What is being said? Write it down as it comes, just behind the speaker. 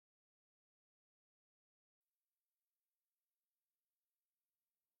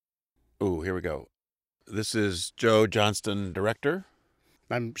Oh, here we go. This is Joe Johnston, director.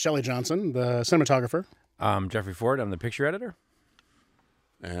 I'm Shelly Johnston, the cinematographer. I'm Jeffrey Ford. I'm the picture editor.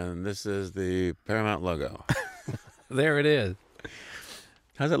 And this is the Paramount logo. There it is.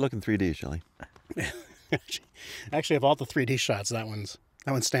 How's that look in 3D, Shelly? Actually, of all the 3D shots, that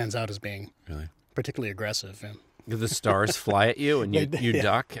one stands out as being Really? particularly aggressive. And The stars fly at you and you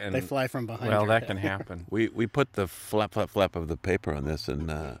duck. And they fly from behind. well, your that head. can happen. We put the flap of the paper on this,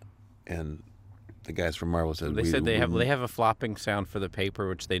 and the guys from Marvel said They said they have a flopping sound for the paper,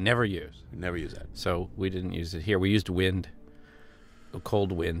 which they never use. never use that. So we didn't use it here. We used wind, a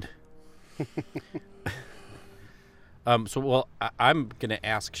cold wind. I'm going to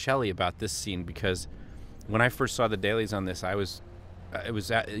ask Shelly about this scene because when I first saw the dailies on this,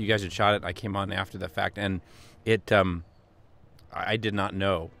 you guys had shot it. I came on after the fact, and I did not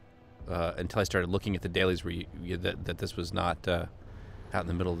know until I started looking at the dailies that this was not out in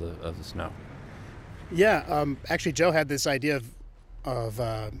the middle of the snow. Yeah, actually, Joe had this idea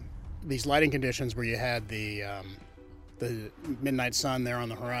of these lighting conditions where you had the midnight sun there on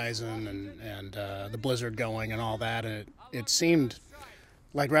the horizon and the blizzard going and all that, and it seemed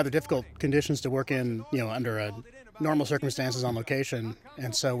like rather difficult conditions to work in, under normal circumstances on location.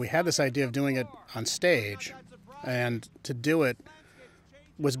 And so we had this idea of doing it on stage, and to do it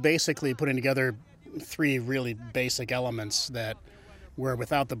was basically putting together three really basic elements that where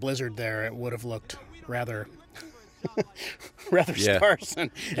without the blizzard there, it would have looked rather sparse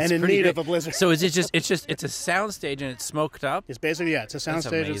and in need of a blizzard. So it's a sound stage and it's smoked up? It's basically, it's a sound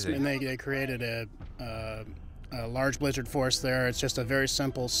stage, amazing. and they created a large blizzard force there. It's just a very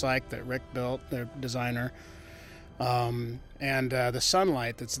simple cyc that Rick built, their designer. And the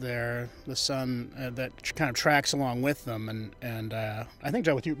sunlight that's there, the sun that kind of tracks along with them. And I think,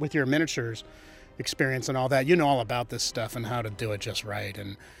 Joe, with your miniatures experience and all that, you know all about this stuff and how to do it just right.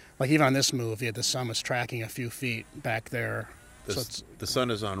 And like even on this movie, the sun was tracking a few feet back there. The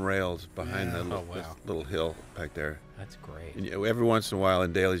sun is on rails behind the little hill back there. That's great. And every once in a while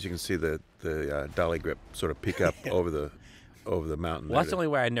in dailies, you can see the dolly grip sort of peek up over the mountain. Well, that's the only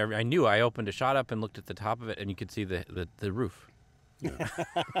way I knew. I opened a shot up and looked at the top of it, and you could see the roof. Yeah.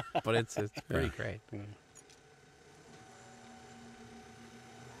 But it's pretty great. Yeah.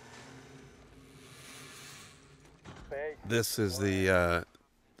 This is the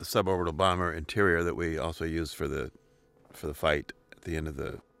suborbital bomber interior that we also used for the fight at the end of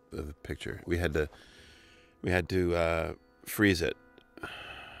the picture. We had to freeze it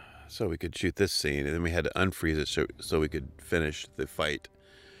so we could shoot this scene, and then we had to unfreeze it so we could finish the fight.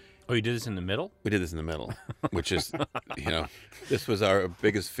 Oh, you did this in the middle? We did this in the middle, which is, this was our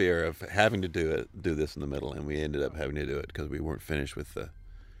biggest fear of having to do this in the middle, and we ended up having to do it because we weren't finished with the.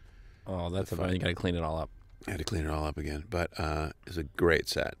 Oh, that's about. You got to clean it all up. I had to clean it all up again, but it's a great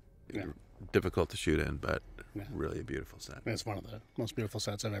set. Yeah. Difficult to shoot in, but really a beautiful set. It's one of the most beautiful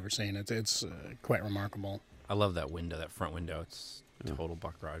sets I've ever seen. It's quite remarkable. I love that window, that front window. It's total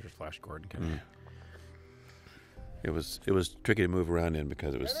Buck Rogers, Flash Gordon kind of. It was tricky to move around in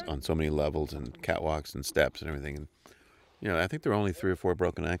because it was on so many levels and catwalks and steps and everything. And I think there were only 3 or 4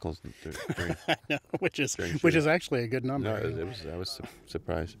 broken ankles during I know, which is actually a good number. No, I was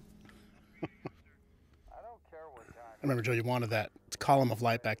surprised. I remember, Joe, you wanted that column of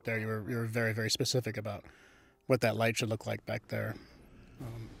light back there. You were very, very specific about what that light should look like back there.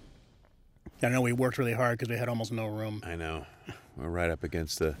 I know we worked really hard because we had almost no room. I know. We're right up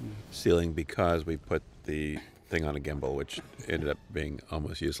against the ceiling because we put the thing on a gimbal, which ended up being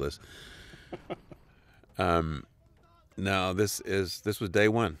almost useless. Now this was day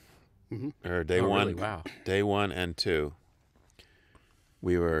one, or day one. Really? Wow. Day 1 and 2.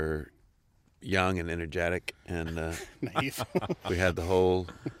 We were young and energetic, and Naive. we had the whole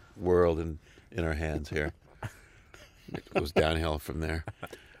world in our hands here. It was downhill from there.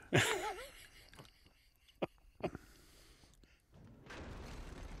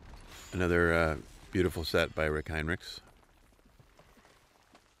 Another beautiful set by Rick Heinrichs,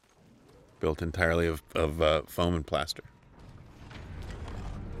 built entirely of foam and plaster.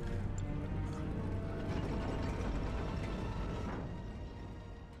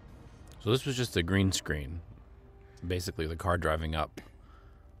 So this was just a green screen, basically the car driving up.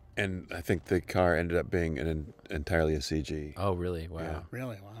 And I think the car ended up being entirely a CG. Oh, really? Wow. Yeah,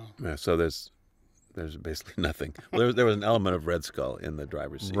 really? Wow. Yeah, so there's basically nothing. Well, there was an element of Red Skull in the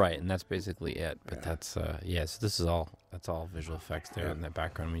driver's seat. Right, and that's basically it. But that's yes, this is all. That's all visual effects there in the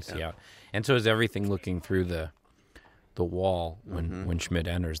background we see out. And so is everything looking through the wall when Schmidt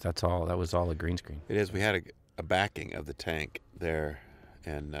enters. That was all a green screen. It is. We had a backing of the tank there,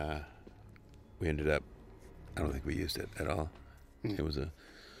 and we ended up. I don't think we used it at all. It was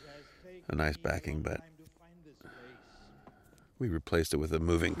a nice backing, but we replaced it with a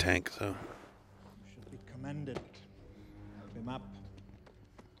moving tank, so. Should be commended. Help him up.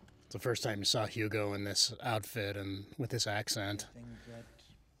 It's the first time you saw Hugo in this outfit and with this accent.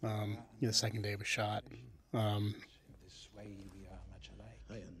 The second day was shot. This way we are much alike.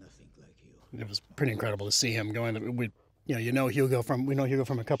 I am nothing like you. It was pretty incredible to see him going. We know Hugo from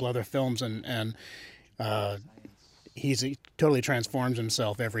a couple other films, and he totally transforms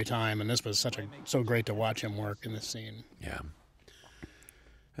himself every time. And this was so great to watch him work in this scene. Yeah,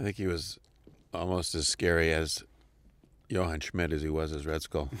 I think he was almost as scary as Johann Schmidt as he was as Red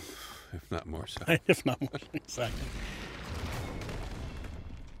Skull, if not more so. If not more, exactly.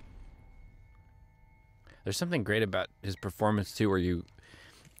 There's something great about his performance too, where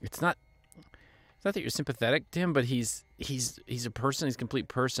it's not that you're sympathetic to him, but he's a person, he's a complete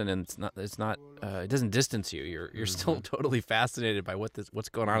person, and it doesn't distance you. You're still totally fascinated by what's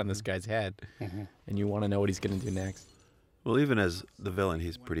going on in this guy's head, and you want to know what he's going to do next. Well, even as the villain,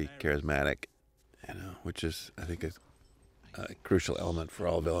 he's pretty charismatic, which is, I think, a crucial element for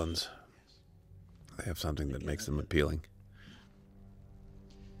all villains. They have something that makes them appealing.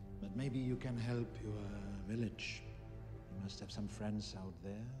 But maybe you can help your village. You must have some friends out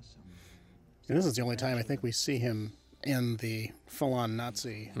there. And this is the only time I think we see him in the full-on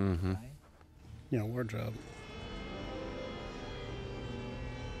Nazi, wardrobe.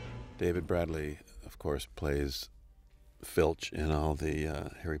 David Bradley, of course, plays Filch in all the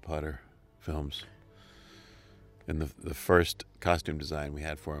Harry Potter films. And the first costume design we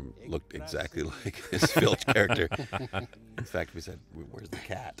had for him looked exactly like his Filch character. In fact, we said, "Where's the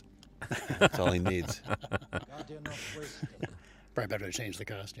cat?" That's all he needs. Probably better to change the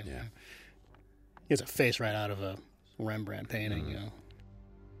costume. Yeah. He has a face right out of a Rembrandt painting,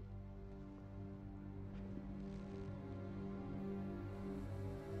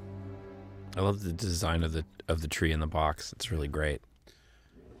 I love the design of the tree in the box. It's really great.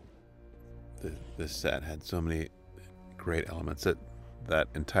 This set had so many great elements. That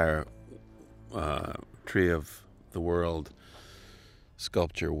entire Tree of the World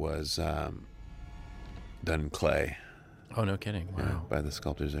sculpture was done in clay. Oh, no kidding! Wow. By the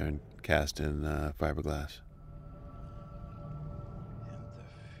sculptors there and cast in fiberglass.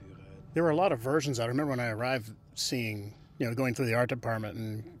 There were a lot of versions out. I remember when I arrived seeing, going through the art department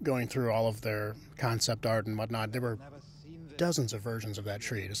and going through all of their concept art and whatnot. There were dozens of versions of that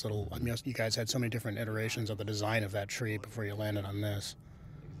tree. You guys had so many different iterations of the design of that tree before you landed on this.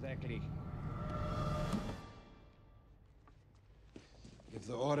 Exactly. Give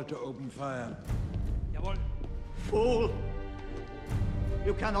the order to open fire. Jawohl. Fool!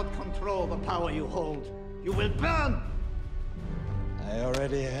 You cannot control the power you hold. You will burn! I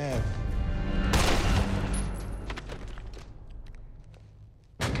already have.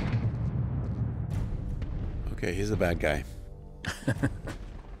 Okay, he's a bad guy.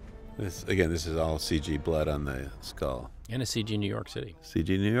 This is all CG blood on the skull. And a CG New York City. CG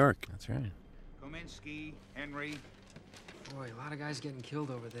New York. That's right. Kominsky, Henry, Boy, a lot of guys getting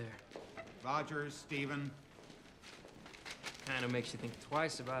killed over there. Rogers, Stephen. Kind of makes you think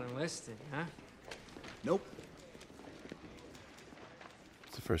twice about enlisting, huh? Nope.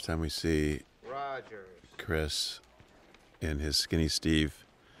 It's the first time we see Rogers. Chris in his Skinny Steve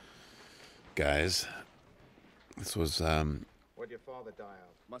guise. This was What'd your father die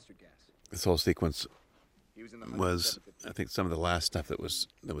of? Mustard gas. this whole sequence He was in the was, I think, some of the last stuff that was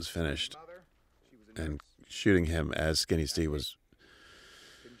finished. mother. She was in And shooting him as Skinny Steve was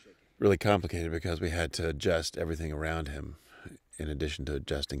really complicated because we had to adjust everything around him. In addition to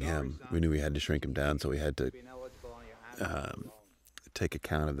adjusting him, we knew we had to shrink him down, so we had to take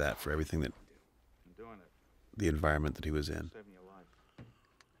account of that for everything the environment that he was in.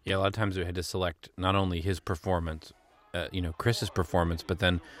 Yeah, a lot of times we had to select not only his performance, Chris's performance, but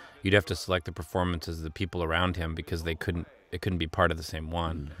then you'd have to select the performances of the people around him because it couldn't be part of the same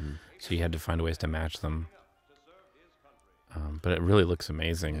one. Mm-hmm. So you had to find ways to match them. But it really looks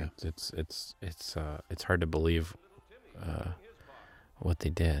amazing. Yeah. It's hard to believe what they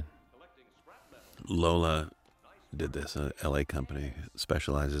did. Lola did this. An LA company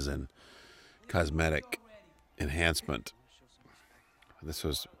specializes in cosmetic enhancement. This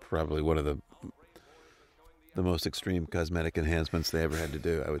was probably one of the most extreme cosmetic enhancements they ever had to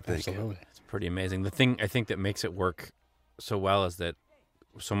do, I would think. Absolutely. It's pretty amazing. The thing I think that makes it work so well is that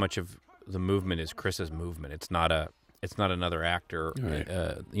so much of the movement is Chris's movement. It's not another actor. Right.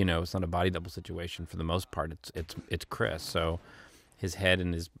 It's not a body double situation for the most part. It's Chris. So his head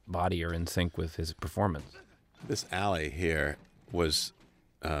and his body are in sync with his performance. This alley here was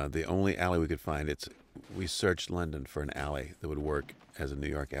the only alley we could find. we searched London for an alley that would work as a New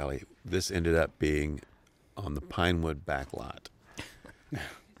York alley. This ended up being on the Pinewood back lot.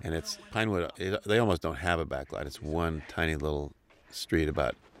 And it's Pinewood, they almost don't have a back lot. It's one tiny little street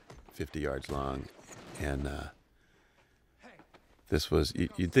about 50 yards long. And this was,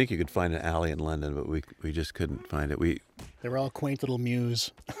 you'd think you could find an alley in London, but we just couldn't find it. They were all quaint little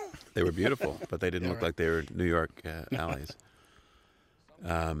mews. They were beautiful, but they didn't look like they were New York alleys.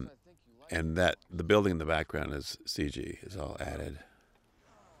 And the building in the background is CG, is all added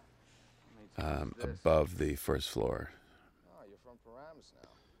above the first floor. Oh, you're from Paramus now.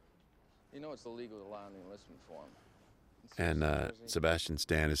 You know it's illegal to lie on the enlistment form. And Sebastian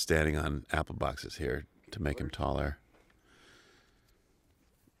Stan is standing on apple boxes here to make him taller.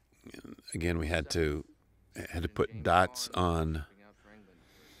 And again, we had to put dots on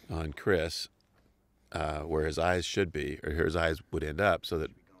Chris where his eyes should be, or his eyes would end up, so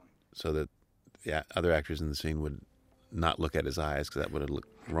that the other actors in the scene would not look at his eyes, because that would have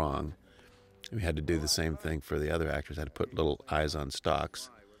looked wrong. We had to do the same thing for the other actors. Had to put little eyes on stalks.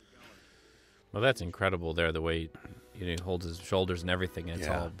 Well, that's incredible there, the way he holds his shoulders and everything. And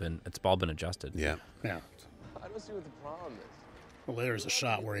it's all been adjusted. Yeah. I don't see what the problem is. Well, there's a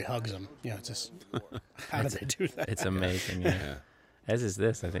shot where he hugs him. It's just, how did they do that? It's amazing. Yeah. As is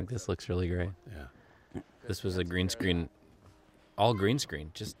this. I think this looks really great. Yeah. This was a green screen, all green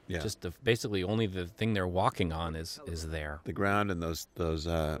screen. Basically only the thing they're walking on is there. The ground and those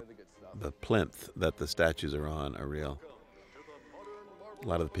the plinth that the statues are on are real. A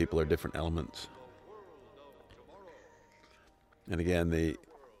lot of the people are different elements. And again, the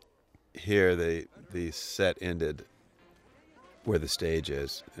set ended where the stage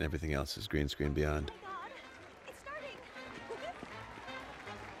is, and everything else is green screen beyond. It's starting.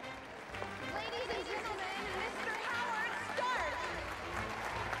 Ladies and gentlemen, Mr. Howard, start.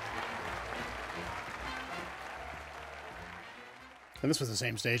 And this was the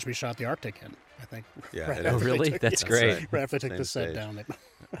same stage we shot the Arctic in, I think. Yeah. Right Oh, really? That's great. Right. Right after they took the Same set stage. down.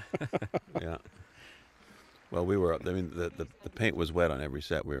 Yeah. Well, the paint was wet on every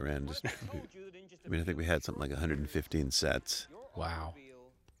set we were in. I think we had something like 115 sets. Wow.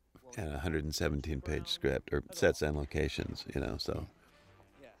 And a 117-page script, or sets and locations, so.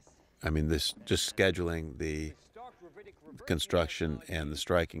 This just scheduling the construction and the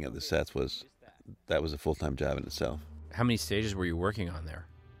striking of the sets was a full-time job in itself. How many stages were you working on there?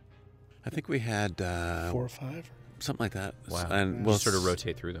 I think we had 4 or 5? Something like that. Wow. And we'll sort of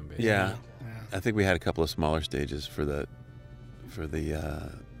rotate through them, basically. Yeah. I think we had a couple of smaller stages for the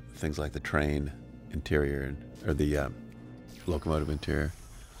things like the train interior or the locomotive interior.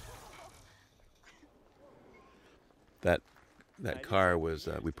 That car was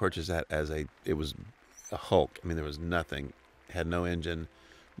we purchased that it was a Hulk. There was nothing, had no engine,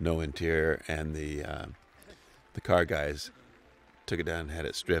 no interior, and the car guys took it down and had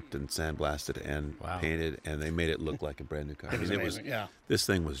it stripped and sandblasted and painted, and they made it look like a brand new car. It was amazing. This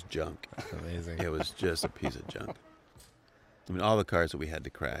thing was junk. That's amazing. It was just a piece of junk. All the cars that we had to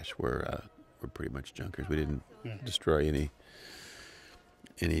crash were pretty much junkers. We didn't destroy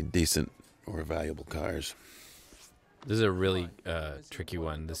any decent or valuable cars. This is a really tricky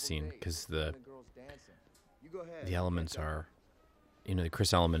one, this scene, because the elements are, the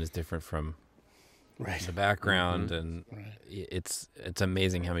Chris element is different from the background, and it's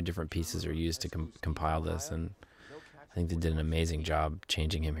amazing how many different pieces are used to compile this, and I think they did an amazing job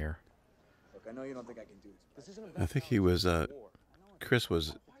changing him here. Look, I know you don't think I can do this. I think he was Chris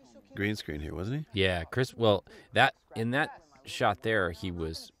was green screen here, wasn't he? Yeah, Chris. Well, in that shot there, he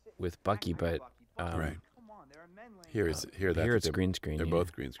was with Bucky, but right. Here it's green screen. They're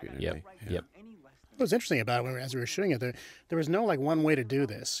both green screen. Yep. Yep. What was interesting about it, as we were shooting it, there was no one way to do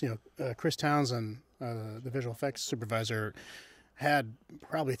this. Chris Townsend, the visual effects supervisor, had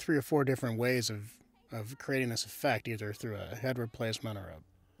probably 3 or 4 different ways of creating this effect, either through a head replacement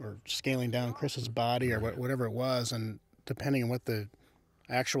or scaling down Chris's body or whatever it was, and depending on what the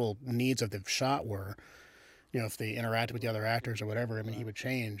actual needs of the shot were, if they interacted with the other actors or whatever, he would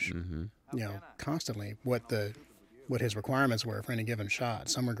change, constantly what his requirements were for any given shot.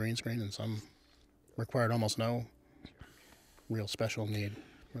 Some were green screen and some required almost no real special need.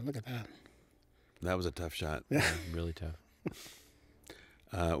 But look at that. That was a tough shot. Yeah. Really tough.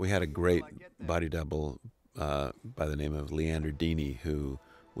 We had a great body double by the name of Leander Deeney, who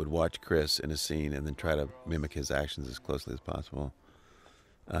would watch Chris in a scene and then try to mimic his actions as closely as possible.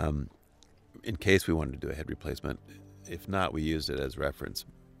 In case we wanted to do a head replacement. If not, we used it as reference.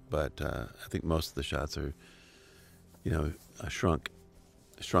 But I think most of the shots are, a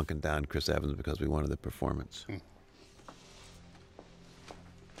shrunken down Chris Evans because we wanted the performance.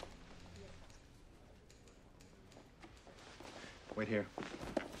 Wait here.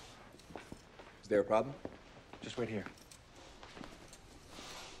 Is there a problem? Just wait here.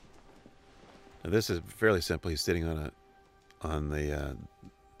 Now this is fairly simple. He's sitting on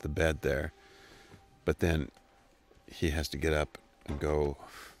the bed there, but then he has to get up and go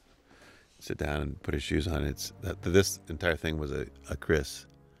sit down and put his shoes on. This entire thing was a Chris.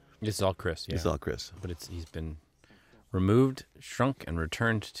 This is all Chris. Yeah, It's all Chris. but he's been removed, shrunk, and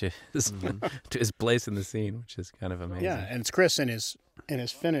returned to his to his place in the scene, which is kind of amazing. Yeah, and it's Chris in his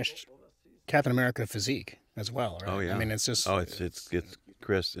finished Captain America physique as well, right? Oh yeah. I mean, it's just it's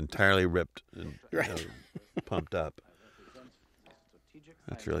Chris entirely ripped and Right. pumped up.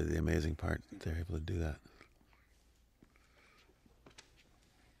 That's really the amazing part. They're able to do that.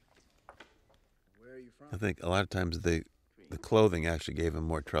 I think a lot of times the clothing actually gave him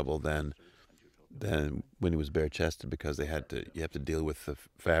more trouble than when he was bare chested, because you have to deal with the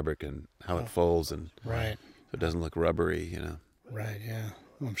fabric and how it folds, and right. so it doesn't look rubbery, you know. Right, yeah.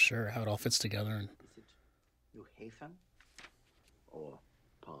 Well, I'm sure how it all fits together. And New Haven or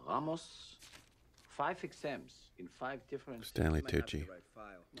Paramos? 5 exams in 5 different... Stanley Tucci. No,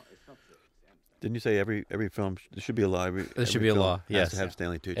 it's not 6 exams. Didn't you say every film? There should be a law. There should be a law. Has Yes, to have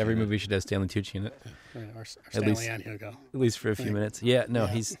Stanley Tucci. every in it. movie should have Stanley Tucci in it, or Stanley least- and Hugo. at least for a few minutes. Yeah, no,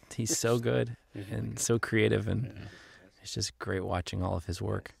 Yeah. he's so good and so creative, and it's just great watching all of his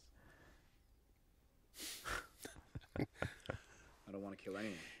work. I don't want to kill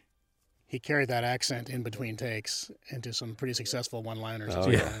anyone. He carried that accent in between takes into some pretty successful one-liners. Oh, as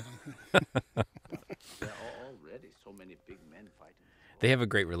yeah. well. There are already so many big men fighting. They have a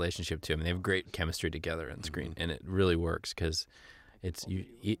great relationship too. I mean, they have great chemistry together on screen, and it really works because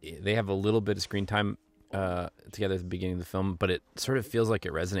they have a little bit of screen time together at the beginning of the film, but it sort of feels like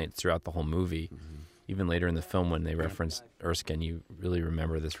it resonates throughout the whole movie. Even later in the film, when they reference Erskine, you really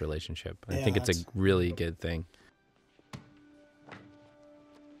remember this relationship. I Yeah, think it's a really good thing.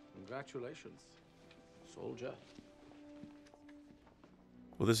 Congratulations, soldier.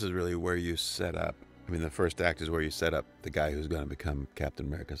 Well, this is really where you set up. I mean, the first act is where you set up the guy who's going to become Captain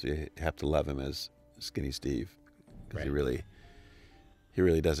America. So you have to love him as Skinny Steve, because Right. he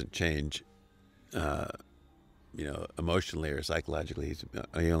really doesn't change, emotionally or psychologically.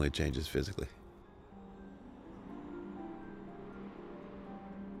 He only changes physically.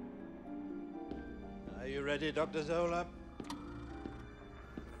 Are you ready, Dr. Zola?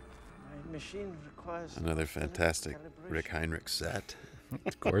 My machine requires... Another fantastic Rick Heinrich set.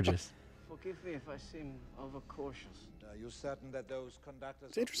 It's gorgeous. Forgive me if I seem overcautious. Are you certain that those conductors...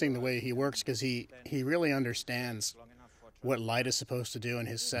 It's interesting the way he works, because he really understands what light is supposed to do in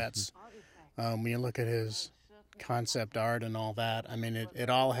his sets. When you look at his concept art and all that, I mean, it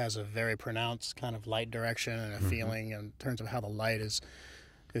all has a very pronounced kind of light direction and a feeling in terms of how the light is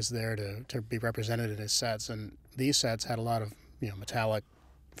there to be represented in his sets. And these sets had a lot of metallic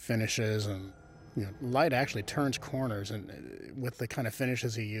finishes, and light actually turns corners and with the kind of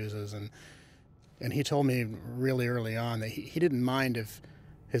finishes he uses. And he told me really early on that he didn't mind if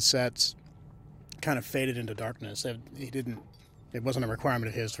his sets kind of faded into darkness. It wasn't a requirement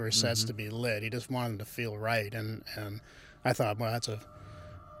of his for his sets to be lit. He just wanted them to feel right. And I thought, well, that's a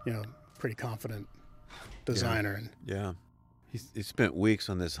pretty confident designer. And Yeah. He spent weeks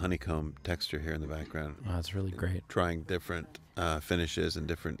on this honeycomb texture here in the background. Oh, it's really great. Trying different finishes and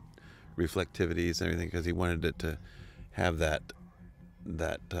different reflectivities and everything, because he wanted it to have that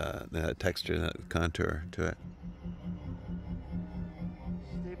texture, that contour to it.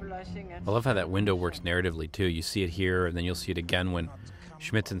 I love how that window works narratively too. You see it here, and then you'll see it again when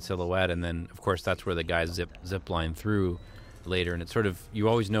Schmidt's in silhouette, and then of course that's where the guys zip line through later, and it's sort of, you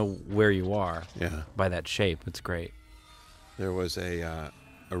always know where you are by that shape. It's great. There was a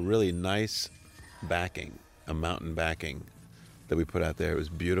really nice backing, a mountain backing that we put out there. It was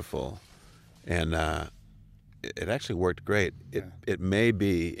beautiful, and it actually worked great. It may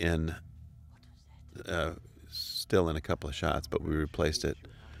be in still in a couple of shots, but we replaced it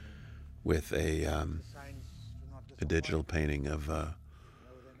with a digital painting of a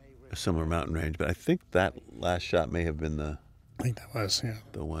similar mountain range. But I think that last shot may have been the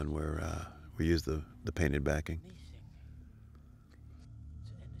one where we used the painted backing.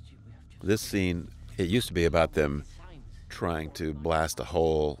 This scene, it used to be about them trying to blast a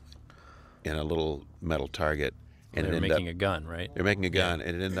hole in a little metal target, and They're making a gun, right? They're making a gun,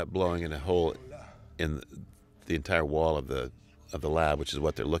 and it ended up blowing in a hole in the entire wall of the lab, which is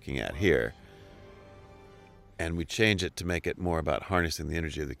what they're looking at here. And we change it to make it more about harnessing the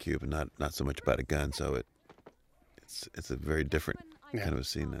energy of the cube, and not so much about a gun. So it's a very different kind of a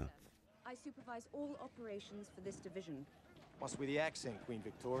scene now. I supervise all operations for this division. What's with the accent, Queen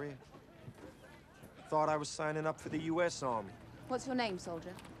Victoria? Thought I was signing up for the U.S. Army. What's your name,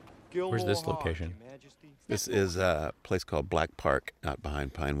 soldier? Where's this location? This is a place called Black Park, out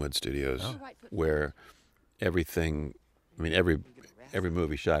behind Pinewood Studios, where everything, I mean, every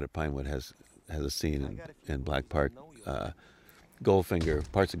movie shot at Pinewood has a scene in Black Park. Goldfinger,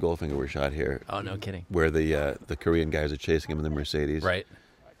 parts of Goldfinger were shot here. Oh, no kidding. Where the Korean guys are chasing him in the Mercedes. Right.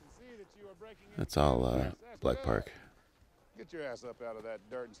 That's all Black Park. Get your ass up out of that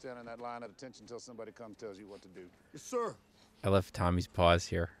dirt and stand in that line of attention until somebody comes tells you what to do. Yes, sir. I left Tommy's pause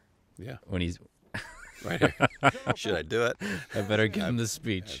here. Yeah. When he's... Right here. Should I do it? I better give him the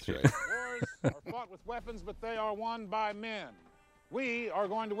speech. That's right. Wars are fought with weapons, but they are won by men. We are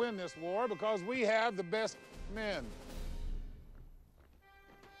going to win this war because we have the best men.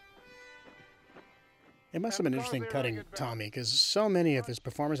 It must have been interesting cutting Tommy, because so many of his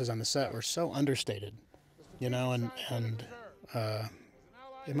performances on the set were so understated, you know, and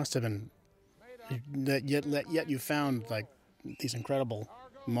it must have been that yet you found like these incredible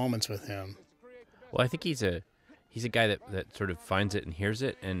moments with him. Well, I think he's a guy that sort of finds it and hears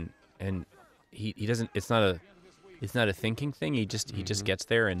it, and he doesn't. It's not a thinking thing. He just gets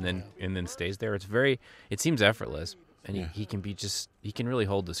there and then stays there. It seems effortless, and he can really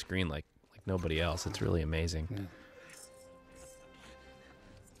hold the screen like nobody else. It's really amazing. Yeah.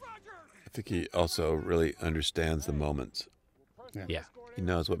 I think he also really understands the moments. Yeah. He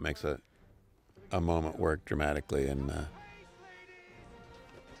knows what makes a moment work dramatically, and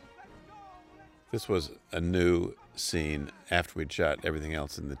this was a new scene after we'd shot everything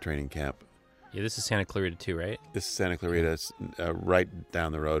else in the training camp. Yeah, this is Santa Clarita too, right? This is Santa Clarita. It's right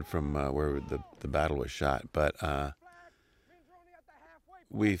down the road from where the battle was shot, but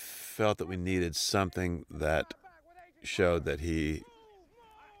we felt that we needed something that showed that he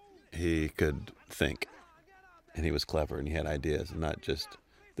could think, and he was clever, and he had ideas, and not just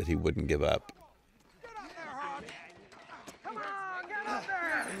that he wouldn't give up.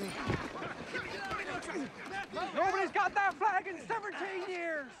 Nobody's got that flag in 17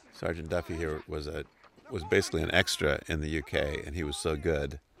 years. Sergeant Duffy here was basically an extra in the UK, and he was so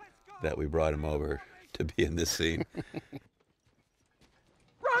good that we brought him over to be in this scene.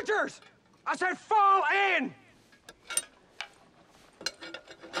 Rogers! I said fall in!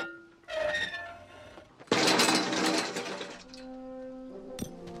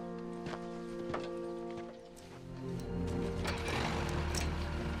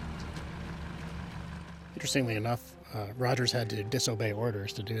 Interestingly enough, Rogers had to disobey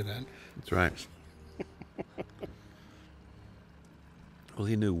orders to do that. That's right. Well,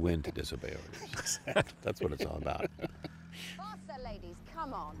 he knew when to disobey orders. That's what it's all about. Faster, ladies,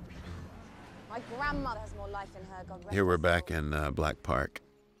 come on. My grandmother has more life in her, God rest Here we're her back soul. in Black Park.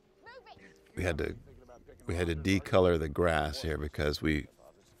 We had to decolor the grass here because we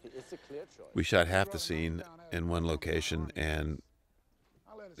shot half the scene in one location, and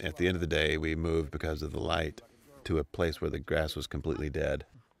at the end of the day we moved because of the light to a place where the grass was completely dead.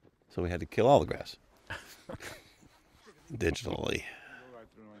 So we had to kill all the grass digitally.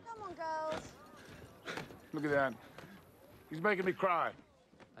 Come on, girls. Look at that. He's making me cry.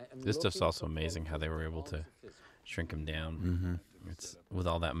 This stuff's also amazing how they were able to shrink him down. Mm-hmm. It's with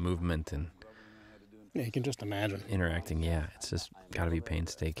all that movement and Yeah, you can just imagine. interacting. Yeah, it's just got to be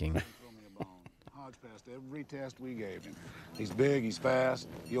painstaking. Hodge passed every test we gave him. He's big, he's fast,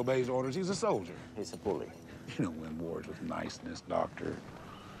 he obeys orders, he's a soldier. He's a bully. You don't win wars with niceness, Doctor.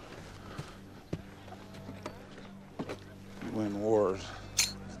 You win wars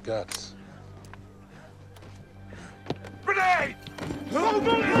with guts. Grenade!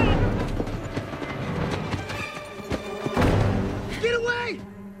 Get away!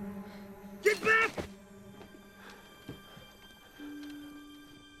 Get back!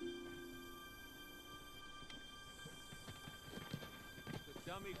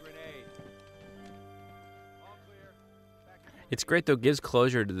 It's great, though. Gives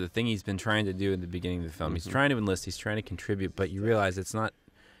closure to the thing he's been trying to do in the beginning of the film. Mm-hmm. He's trying to enlist. He's trying to contribute, but you realize it's not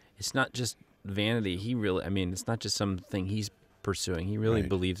just vanity. It's not just something he's pursuing. He really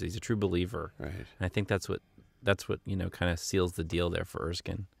believes. He's a true believer. Right. And I think that's what kind of seals the deal there for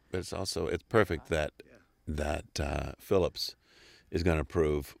Erskine. But it's perfect that Phillips is going to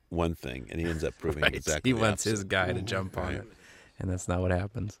prove one thing, and he ends up proving Right. exactly He the wants opposite. his guy to jump on it, and that's not what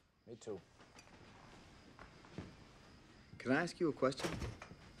happens. Me too. Can I ask you a question?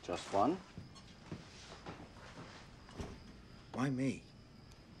 Just one? Why me?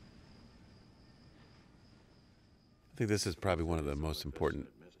 I think this is probably one of the most important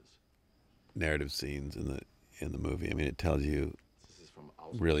narrative scenes in the movie. I mean, it tells you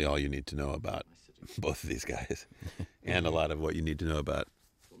really all you need to know about both of these guys, and a lot of what you need to know about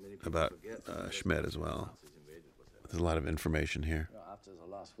Schmidt as well. There's a lot of information here. You know, after the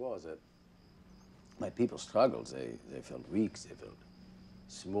last war, my people struggled. They felt weak. They felt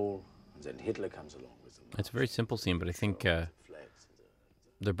small. And then Hitler comes along with them. It's a very simple scene, but I think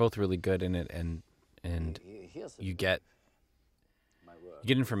they're both really good in it, and you get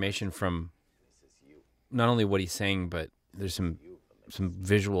information from not only what he's saying, but there's some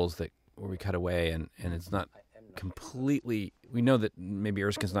visuals where we cut away, and it's not completely. We know that maybe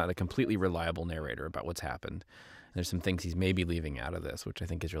Erskine's not a completely reliable narrator about what's happened. There's some things he's maybe leaving out of this, which I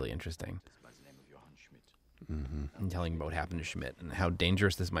think is really interesting. Mm-hmm. And telling about what happened to Schmidt and how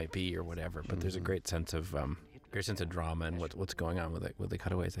dangerous this might be or whatever. But there's a great sense of drama and what's going on with the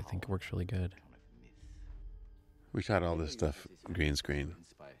cutaways. I think it works really good. We shot all this stuff green screen.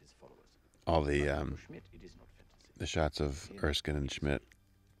 All the shots of Erskine and Schmidt,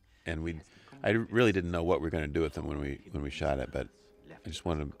 and I really didn't know what we were going to do with them when we shot it, but I just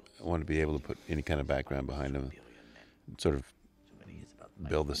wanted to be able to put any kind of background behind them, and sort of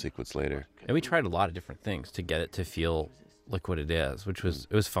build the sequence later. And we tried a lot of different things to get it to feel like what it is, which was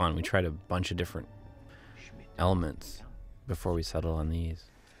fun. We tried a bunch of different elements before we settled on these.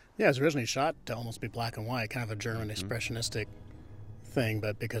 Yeah, it was originally shot to almost be black and white, kind of a German expressionistic thing,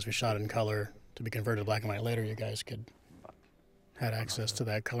 but because we shot in color to be converted to black and white later, you guys had access to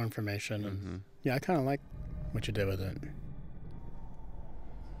that color information. And yeah, I kind of like what you did with it.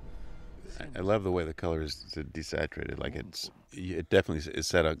 I love the way the color is desaturated. Like it definitely is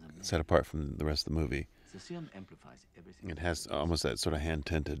set apart from the rest of the movie. It has almost that sort of hand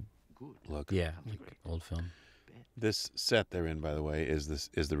tinted look. Yeah, like old film. This set they're in, by the way, is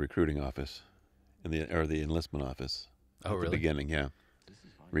the recruiting office, or the enlistment office. Oh, at really? The beginning, yeah.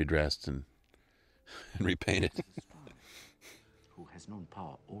 Redressed and repainted. Who has known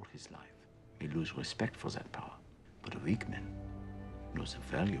power all his life may lose respect for that power, but a weak man knows the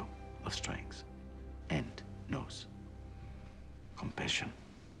value of strength and knows compassion.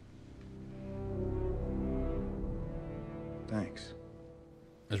 Thanks.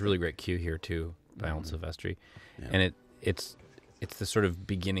 There's a really great cue here too by Alan Silvestri, and it's the sort of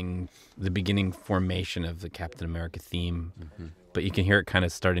beginning formation of the Captain America theme, but you can hear it kind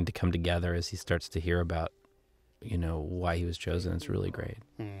of starting to come together as he starts to hear about, why he was chosen. It's really great.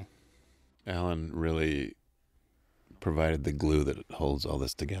 Alan really provided the glue that holds all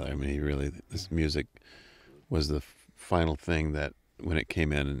this together. I mean, this music was the final thing that when it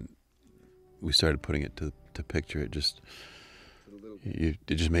came in and we started putting it to picture, it just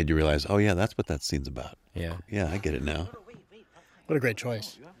made you realize, oh yeah, that's what that scene's about. Yeah, I get it now. What a great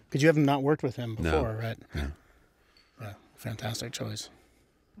choice. Because you have not worked with him before, right? No. Yeah, fantastic choice.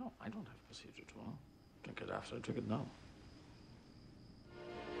 No, I don't have procedure to drink it after I drink it now.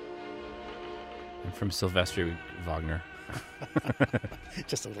 And from Silvestri, Wagner.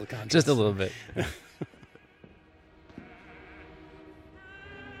 Just a little contrast. Just a little bit. I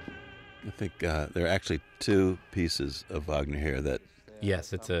think there are actually two pieces of Wagner here that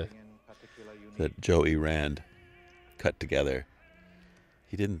Joe E. Rand cut together.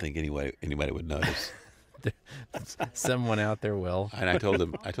 He didn't think anybody would notice. Someone out there will. And I told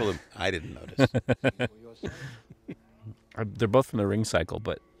him I didn't notice. They're both from the Ring Cycle,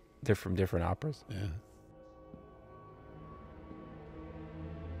 but they're from different operas. Yeah.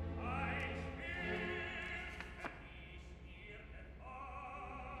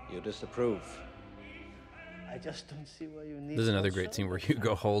 You disapprove. I just don't see why you need. There's another great scene where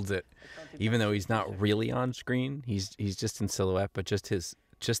Hugo holds it, even though he's not really on screen. He's just in silhouette, but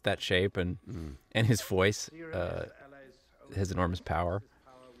just that shape and his voice has enormous power.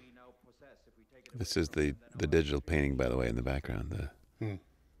 This is the digital painting, by the way, in the background. I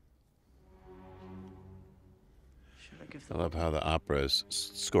love how the opera is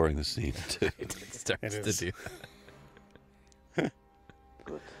scoring the scene too. It starts to do that.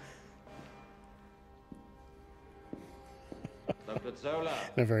 Good.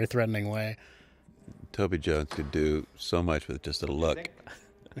 In a very threatening way. Toby Jones could do so much with just a look.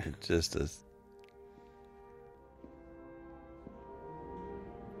 Just as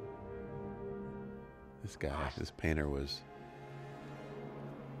this painter was,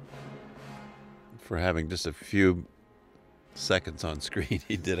 for having just a few seconds on screen,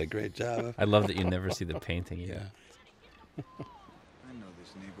 he did a great job. I love that you never see the painting. Yeah. I know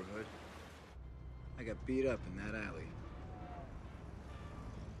this neighborhood. I got beat up in that alley.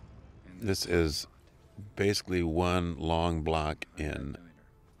 This is basically one long block in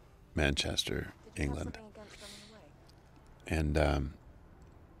Manchester, England. And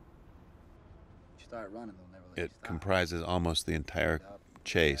it comprises almost the entire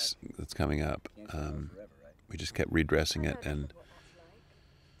chase that's coming up. We just kept redressing it and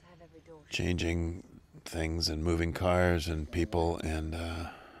changing things and moving cars and people, and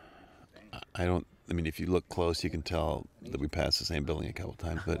I mean, if you look close, you can tell that we passed the same building a couple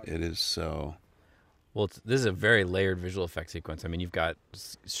times, but it is so... Well, this is a very layered visual effect sequence. I mean, you've got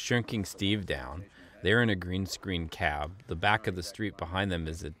shrinking Steve down. They're in a green screen cab. The back of the street behind them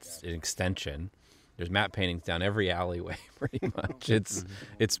is an extension. There's matte paintings down every alleyway, pretty much. It's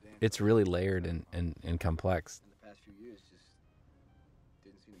really layered and complex.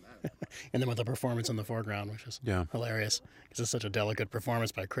 And then with the performance in the foreground, which is hilarious. Because it's such a delicate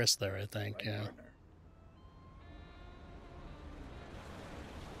performance by Chris there, I think. Yeah.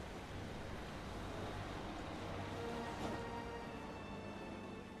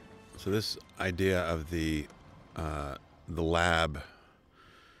 So this idea of the lab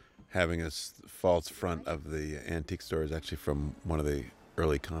having a false front of the antique store is actually from one of the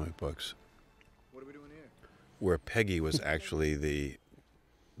early comic books. What are we doing here? Where Peggy was actually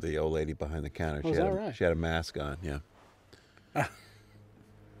the old lady behind the counter. Oh, is that right? She had a mask on, yeah.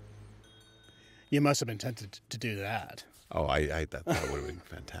 You must have been tempted to do that. Oh, I thought that would have been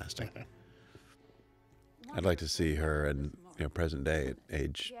fantastic. I'd like to see her in present day at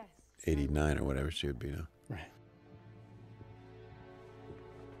age 89 or whatever she would be now. Right.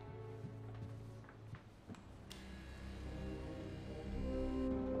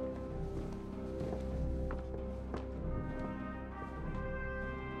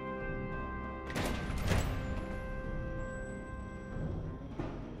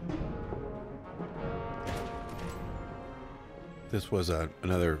 This was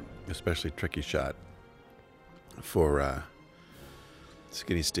another especially tricky shot for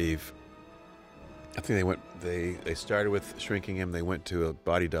Skinny Steve. I think they started with shrinking him. They went to a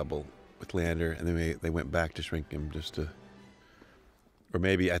body double with Leander, and then they went back to shrink him or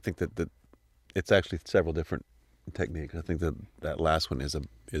maybe I think that it's actually several different techniques. I think that last one is a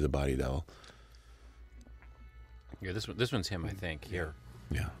body double. Yeah, this one's him, I think. Here.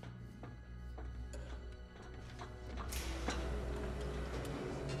 Yeah.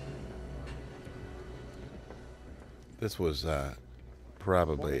 This was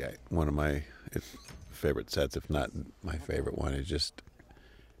probably one of my favorite sets, if not my favorite one. It just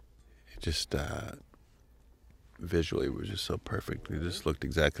visually was just so perfect. It just looked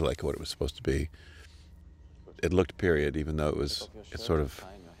exactly like what it was supposed to be. It looked period, even though it's sort of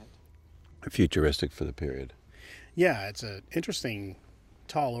futuristic for the period. Yeah, it's an interesting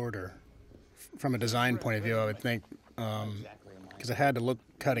tall order from a design point of view, I would think, because it had to look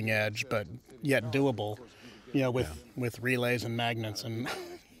cutting edge, but yet doable. With relays and magnets and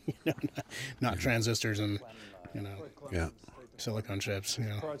not transistors and silicon chips.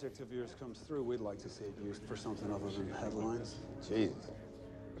 If a project of yours comes through, we'd like to see it used for something other than headlines. Jesus,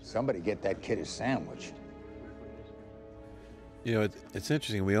 somebody get that kid a sandwich. It's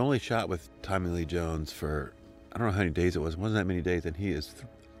interesting. We only shot with Tommy Lee Jones for I don't know how many days it was. It wasn't that many days, and he is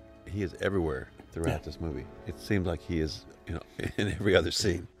everywhere throughout this movie. It seems like he is in every other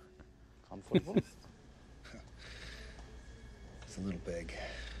scene. Comfortable. It's a little big.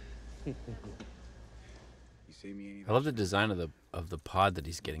 You see me any? I love the design of the pod that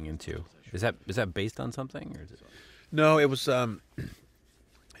he's getting into. Is that based on something, or is it? No, it was.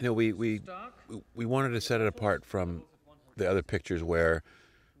 We wanted to set it apart from the other pictures where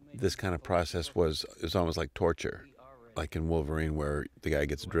this kind of process was almost like torture, like in Wolverine, where the guy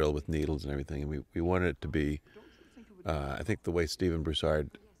gets drilled with needles and everything. And we wanted it to be. I think the way Stephen Broussard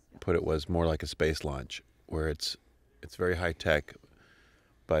put it was more like a space launch, where it's very high tech,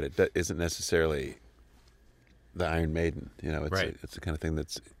 but it isn't necessarily the Iron Maiden. It's the kind of thing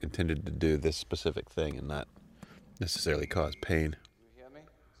that's intended to do this specific thing and not necessarily cause pain. You hear me?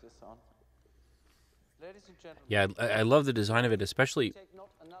 Is this on? Ladies and gentlemen. Yeah, I love the design of it, especially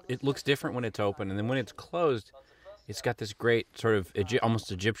it looks different when it's open, and then when it's closed, it's got this great sort of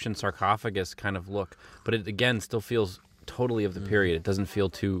almost Egyptian sarcophagus kind of look, but it again still feels totally of the period. It doesn't feel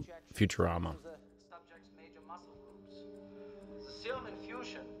too Futurama.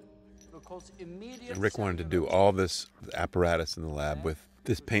 And Rick wanted to do all this apparatus in the lab with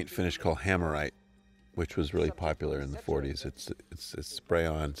this paint finish called Hammerite, which was really popular in the 40s. It's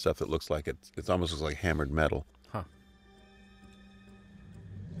spray-on stuff that looks like it almost looks like hammered metal. Huh.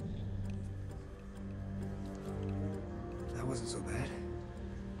 That wasn't so bad.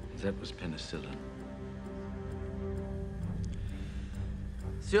 That was penicillin.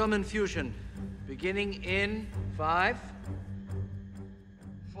 Serum infusion, beginning in 5,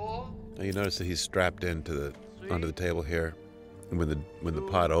 4. Now you notice that he's strapped onto the table here, and when the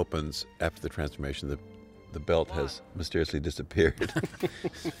pod opens after the transformation, the belt has mysteriously disappeared.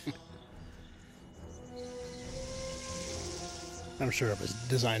 I'm sure it was a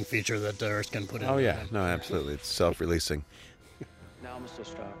design feature that Erskine put in. Oh, yeah. No, absolutely. It's self-releasing. Now, Mr.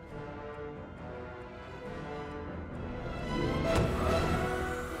 Stark.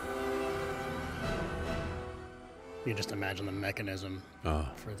 You just imagine the mechanism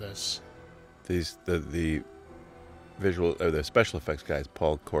for this. The visual or the special effects guys,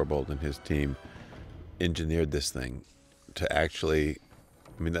 Paul Corbold and his team, engineered this thing to actually.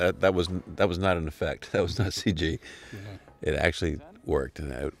 I mean, that was not an effect. That was not CG. It actually worked,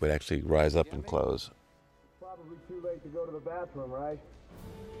 and it would actually rise up and close. Probably too late to go to the bathroom, right?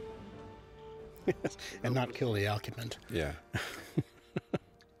 And not kill the occupant. Yeah.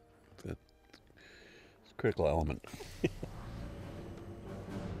 That's a critical element.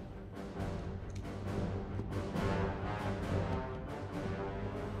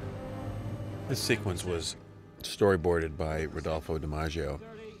 This sequence was storyboarded by Rodolfo DiMaggio,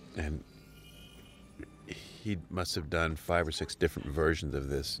 and he must have done 5 or 6 different versions of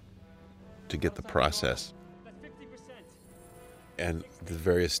this to get the process and the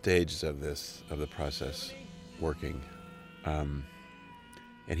various stages of the process working. And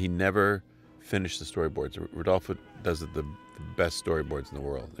he never finished the storyboards. Rodolfo does the best storyboards in the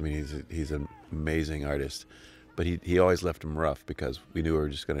world. I mean, he's an amazing artist, but he always left them rough because we knew we were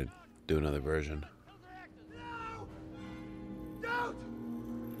just going to do another version. Don't!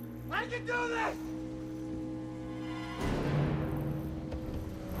 I can do this!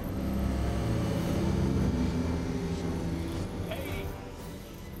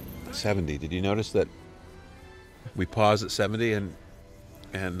 70. Did you notice that we pause at 70 and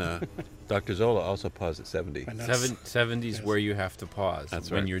Dr. Zola also paused at 70? 70 is where you have to pause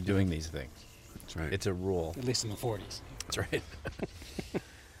when you're doing these things. That's right. It's a rule. At least in the 40s. That's right.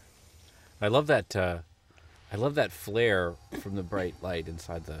 I love that. I love that flare from the bright light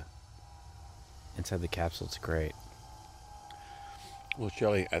inside the capsule. It's great. Well,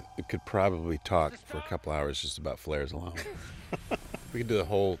 Shelly, we could probably talk for a couple hours just about flares alone. We could do the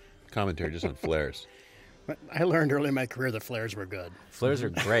whole commentary just on flares. I learned early in my career that flares were good. Flares are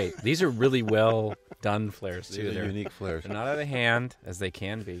great. These are really well done flares too. These are unique flares. They're not out of hand as they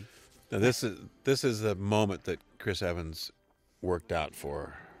can be. Now this is the moment that Chris Evans worked out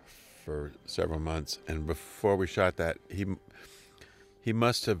for several months, and before we shot that, he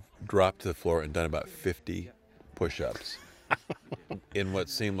must have dropped to the floor and done about 50 push-ups in what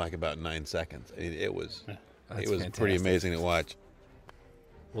seemed like about 9 seconds. I mean, it was fantastic. Pretty amazing to watch.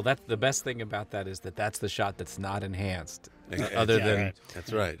 Well, that's the best thing about that is that's the shot that's not enhanced.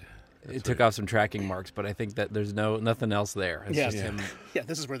 That's right. It took off some tracking marks, but I think that there's nothing else there. It's just him. Yeah,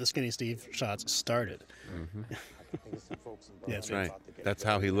 this is where the Skinny Steve shots started. Mm-hmm. Yeah, that's right. That's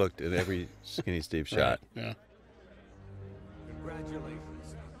how he looked at every Skinny Steve shot. Right. Yeah.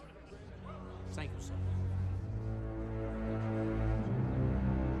 Congratulations. Thank you, sir.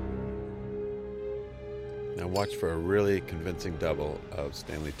 Now watch for a really convincing double of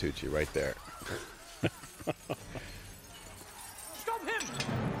Stanley Tucci right there. Stop him!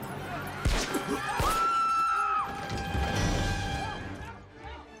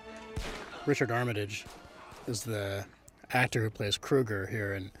 Richard Armitage is the actor who plays Kruger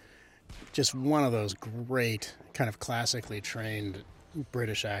here, and just one of those great kind of classically trained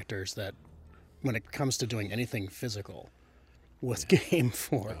British actors that when it comes to doing anything physical was game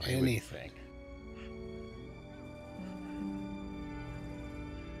for anything.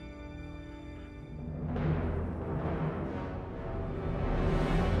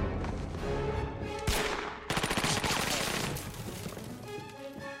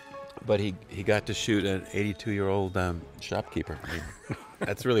 But he got to shoot an 82-year-old shopkeeper. I mean,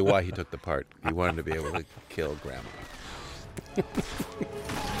 that's really why he took the part. He wanted to be able to kill Grandma.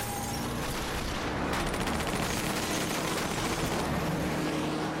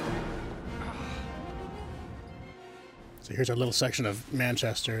 So here's a little section of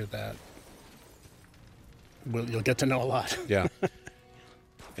Manchester that you'll get to know a lot. Yeah.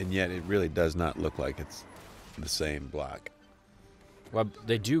 And yet it really does not look like it's the same block. Well,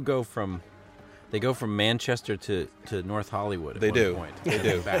 they go from Manchester to North Hollywood at one point. They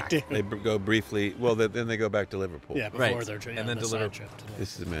do. Back. They go briefly. Well, then they go back to Liverpool. Yeah, before their trip. And then to Liverpool.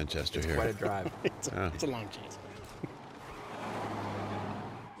 This is Manchester it's here. Quite a drive. It's a long chase.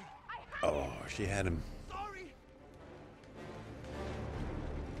 Oh, she had him.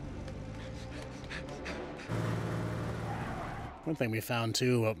 One thing we found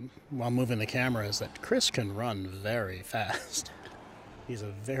too while moving the camera is that Chris can run very fast. He's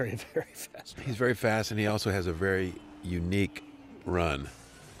a very, very fast runner. He's very fast, and he also has a very unique run.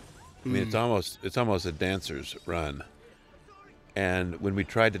 I mean, it's almost a dancer's run. And when we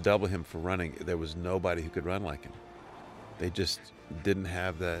tried to double him for running, there was nobody who could run like him. they just didn't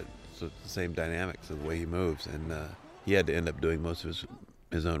have the same dynamics of the way he moves, and he had to end up doing most of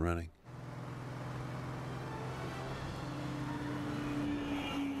his own running.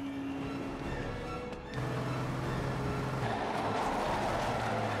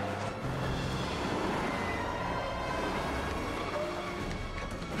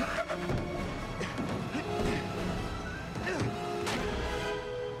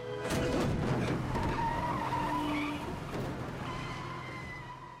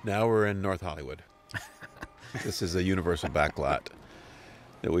 Now we're in North Hollywood. This is a Universal backlot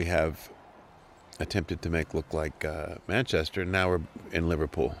that we have attempted to make look like Manchester. Now we're in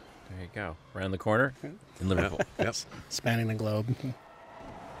Liverpool. There you go. Around the corner in Liverpool. Yep. Spanning the globe.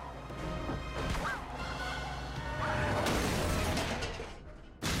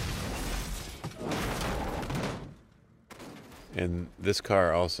 And this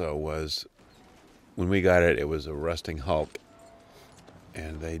car also was, when we got it, it was a rusting Hulk.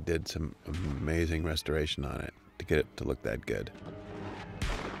 And they did some amazing restoration on it to get it to look that good.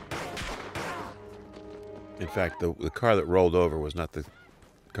 In fact, the car that rolled over was not the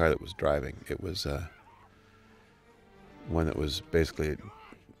car that was driving. It was one that was basically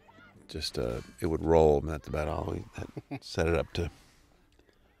just, it would roll, and that's about all we had set it up to. You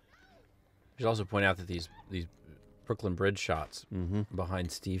should also point out that these Brooklyn Bridge shots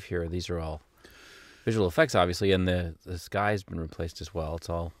behind Steve here, these are all visual effects, obviously, and the sky's been replaced as well. It's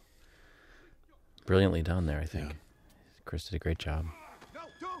all brilliantly done there, I think. Yeah. Chris did a great job.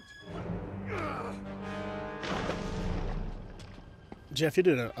 Jeff, you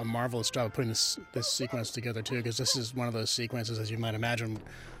did a marvelous job of putting this sequence together, too, because this is one of those sequences, as you might imagine,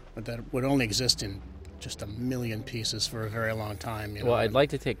 that would only exist in just a million pieces for a very long time. Well, I'd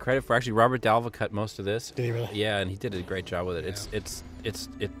like to take credit for, actually, Robert Dalva cut most of this. Did he really? Yeah, and he did a great job with it. Yeah.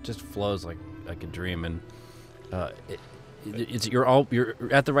 It just flows like a dream, and you're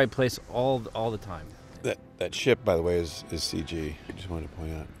at the right place all the time. That ship, by the way, is CG. I just wanted to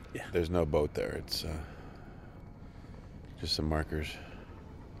point out. Yeah. There's no boat there. It's just some markers.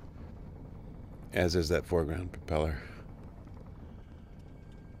 As is that foreground propeller.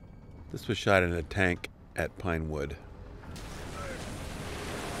 This was shot in a tank at Pinewood.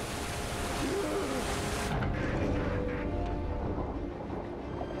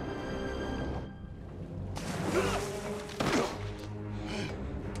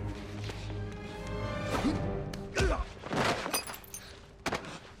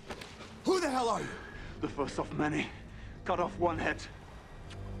 Who the hell are you? The first of many. Cut off one head.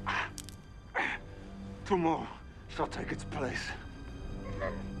 Two more shall take its place.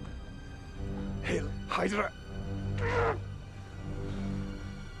 Hail Hydra!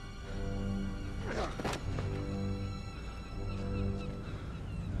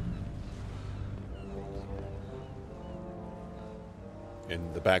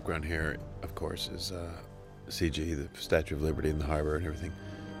 In the background here, of course, is CG, the Statue of Liberty in the harbor and everything.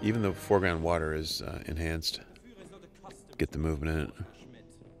 Even the foreground water is enhanced. Get the movement in it.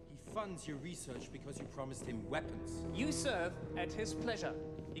 He funds your research because you promised him weapons. You serve at his pleasure.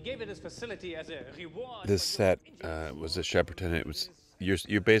 He gave it his facility as a reward. This set was at Shepperton. It was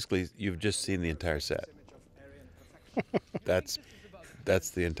you're basically, you've just seen the entire set. That's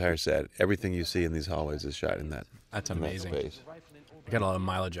the entire set. Everything you see in these hallways is shot in that. That's amazing. That space. You got a lot of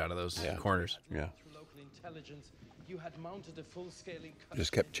mileage out of those corners. Yeah. You had mounted a full-scale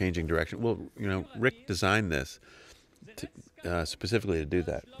Just kept changing direction. Well, Rick designed this specifically to do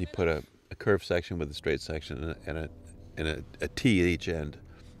that. He put a curved section with a straight section and a T at each end,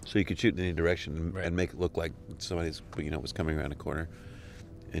 so you could shoot in any direction and make it look like somebody's was coming around a corner,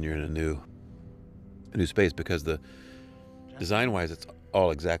 and you're in a new space, because the design-wise it's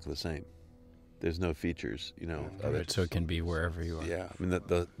all exactly the same. There's no features, Right, so it can be wherever you are. Yeah, I mean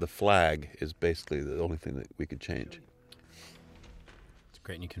the flag is basically the only thing that we could change. It's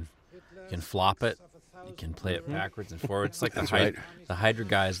great, and you can flop it. You can play it backwards and forwards. It's like right. the Hydra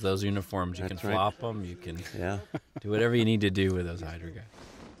guys, those uniforms. You can flop them. You can do whatever you need to do with those Hydra guys.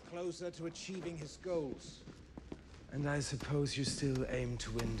 Closer to achieving his goals. And I suppose you still aim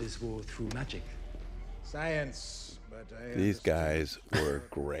to win this war through magic. Science, but These guys were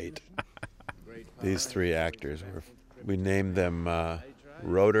great. These three actors we named them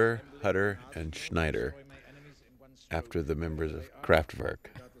Roeder, Hutter, and Schneider, after the members of Kraftwerk.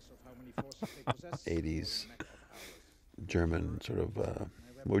 80s German sort of, what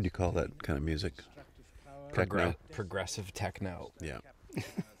would you call that kind of music? Techno? Progressive techno. Yeah.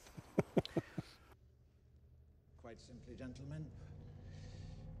 Quite simply, gentlemen,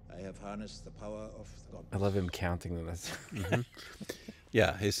 I have harnessed the power of the God. I love him counting them. That's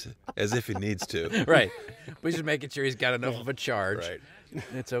Yeah, he's as if he needs to. Right. We're just making sure he's got enough of a charge. Right.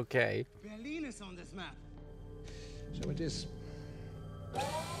 It's okay. Berlin is on this map. So it is.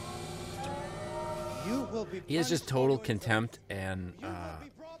 You will be. He has just total contempt and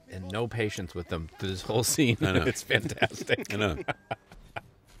no patience with them through this whole scene. I know. It's fantastic. I know.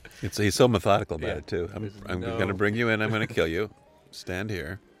 He's so methodical about it too. I'm going to bring you in. I'm going to kill you. Stand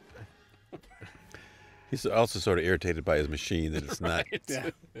here. He's also sort of irritated by his machine that it's not.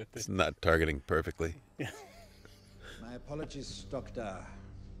 Right. It's not targeting perfectly. My apologies, Doctor,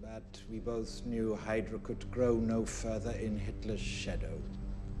 but we both knew Hydra could grow no further in Hitler's shadow.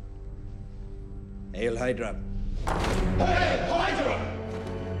 Hail Hydra! Hey, Hydra!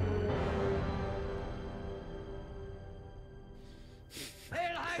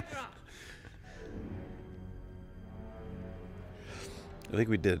 Hail Hydra! I think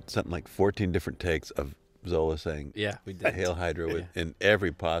we did something like 14 different takes of Zola saying, "Yeah, we did." Hail Hydra in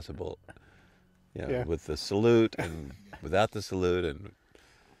every possible, with the salute and without the salute, and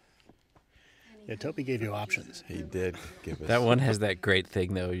yeah, Toby gave you options. He did give us that one has that great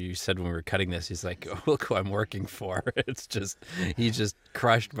thing though. You said when we were cutting this, he's like, "Oh, look who I'm working for." It's just he's just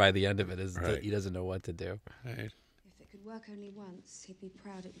crushed by the end of it. Right. He doesn't know what to do. Right. If it could work only once, he'd be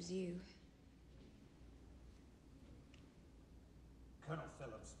proud it was you. Colonel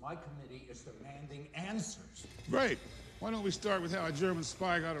Phillips, my committee is demanding answers. Great. Why don't we start with how a German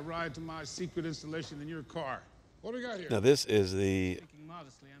spy got a ride to my secret installation in your car? What do we got here? Now this is the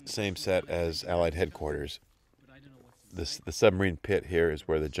same set as Allied headquarters. The submarine pit here is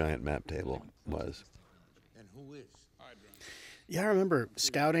where the giant map table was. And who is Hydra? Yeah, I remember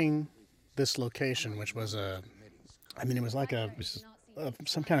scouting this location, which was it was like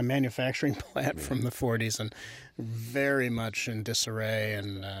some kind of manufacturing plant from the 40s, and very much in disarray.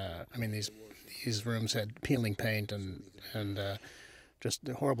 And these rooms had peeling paint and just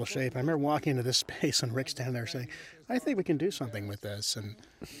in horrible shape. I remember walking into this space and Rick standing there saying, "I think we can do something with this." And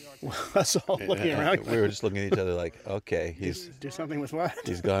us all looking around. We were just looking at each other like, "Okay, he's do something with what?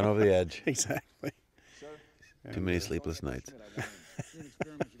 He's gone over the edge." Exactly. Too many sleepless nights.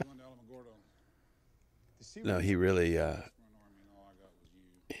 No, he really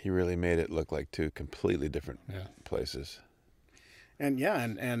made it look like two completely different places. And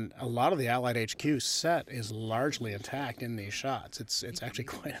and a lot of the Allied HQ set is largely intact in these shots. It's actually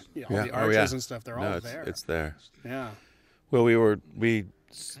quite all the arches and stuff. They're all there. It's there. Yeah. Well, we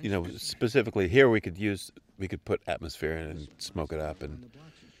specifically here we could put atmosphere in and smoke it up and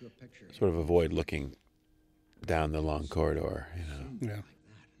sort of avoid looking down the long corridor. Yeah.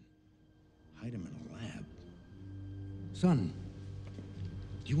 Hide him in a lab. Son,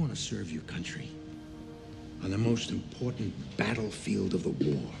 do you want to serve your country on the most important battlefield of the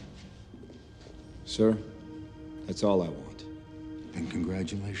war? Sir, that's all I want. Then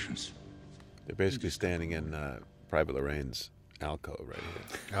congratulations. They're basically standing in Private Lorraine's alcove right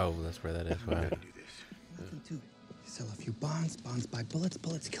here. Oh, that's where that is. Wow. Nothing to it. You sell a few bonds, bonds buy bullets,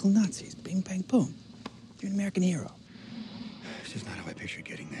 bullets kill Nazis. Bing, bang, boom. You're an American hero. It's just not how I pictured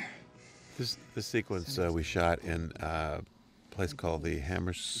getting there. This sequence we shot in a place called the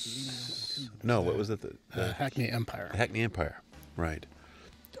what was it? The Hackney Empire. Hackney Empire, right.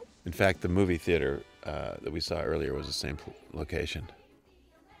 In fact, the movie theater that we saw earlier was the same location.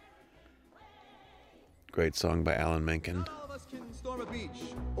 Great song by Alan Menken. All of us can storm a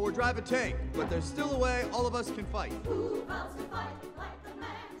beach or drive a tank, but there's still a way all of us can fight.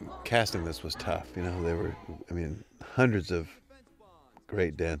 Casting this was tough. There were, hundreds of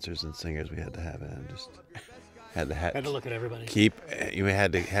great dancers and singers we had to have in. Just had to look at everybody. You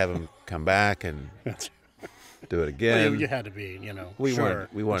had to have them come back and do it again. Well, you had to be, We sure.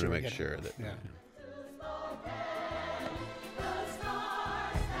 wanted to make sure that. Yeah.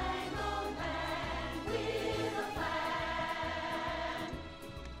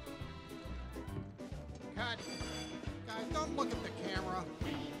 Cut. Guys, don't look at the camera.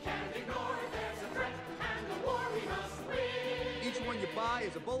 Each one you buy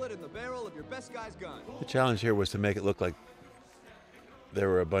is a bullet in the barrel of your best guy's gun. The challenge here was to make it look like there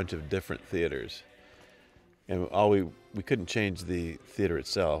were a bunch of different theaters. And we couldn't change the theater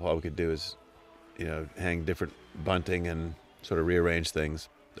itself. All we could do is, hang different bunting and sort of rearrange things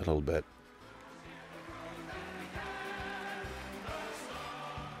a little bit.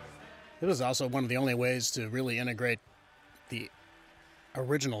 It was also one of the only ways to really integrate the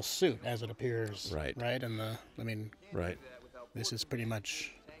original suit as it appears. Right. Right? And right. This is pretty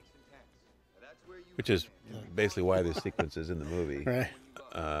much... Which is basically why this sequence is in the movie.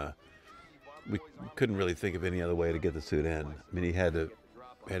 Right. We couldn't really think of any other way to get the suit in. He had to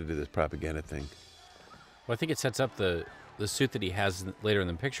do this propaganda thing. Well, I think it sets up the suit that he has later in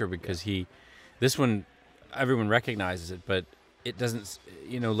the picture, because this one, everyone recognizes it, but it doesn't.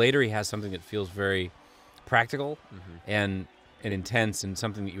 Later he has something that feels very practical and intense, and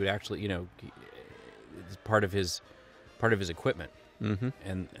something that you would actually, it's part of his equipment. Mm-hmm.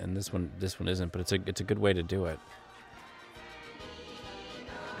 And this one isn't, but it's a good way to do it.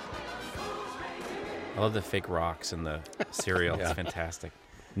 I love the fake rocks and the cereal. It's fantastic.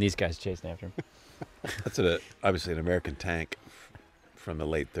 And these guys chasing after him. That's obviously an American tank from the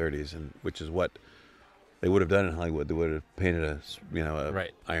late 30s, and which is what they would have done in Hollywood. They would have painted a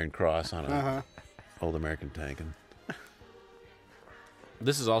Iron Cross on a old American tank. And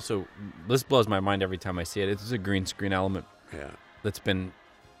this blows my mind every time I see it. It's a green screen element. Yeah. That's been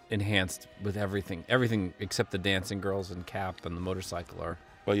enhanced with everything except the dancing girls and Cap and the motorcycle are.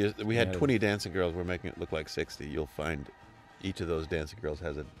 Well, we had 20 dancing girls. We're making it look like 60. You'll find each of those dancing girls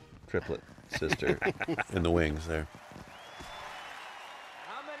has a triplet sister in the wings there.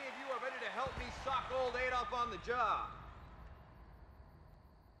 How many of you are ready to help me sock old Adolf on the job?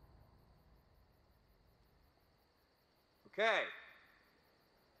 Okay.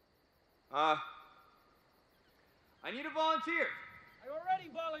 I need a volunteer. I already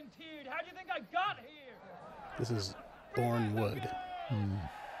volunteered. How do you think I got here? This is Bourne Wood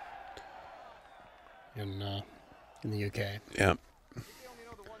in the UK. Yeah.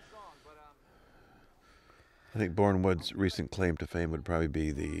 I think Bourne Wood's recent claim to fame would probably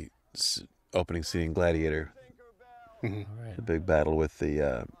be the opening scene in Gladiator. Mm-hmm. The big battle with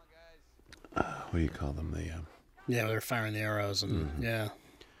the what do you call them? Yeah, they're firing the arrows and yeah.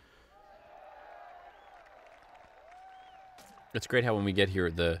 It's great how when we get here,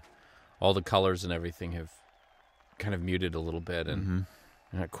 all the colors and everything have kind of muted a little bit, and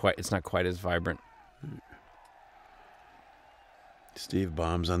it's not quite as vibrant. Steve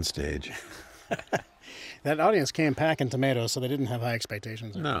bombs on stage. That audience came packing tomatoes, so they didn't have high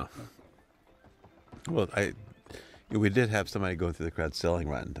expectations. No. Well, we did have somebody going through the crowd selling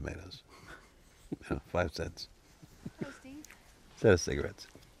rotten tomatoes. 5 cents. Hello, Steve. Instead of cigarettes.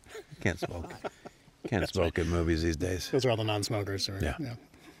 Can't smoke. Can't smoke in movies these days. Those are all the non-smokers. Yeah.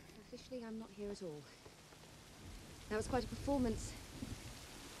 Officially, I'm not here at all. That was quite a performance.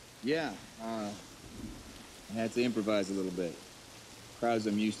 Yeah, I had to improvise a little bit. Crowds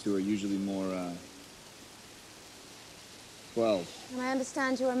I'm used to are usually more, 12. And I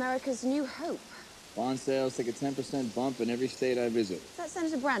understand you're America's new hope. Bond sales take a 10% bump in every state I visit. Is that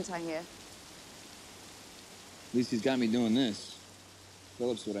Senator Brandt I hear? At least he's got me doing this.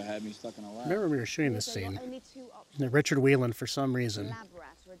 Phillips would have had me stuck in a lab. Remember we were shooting this scene. Richard Whelan, for some reason,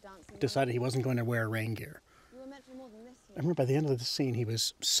 decided he wasn't going to wear rain gear. I remember by the end of the scene, he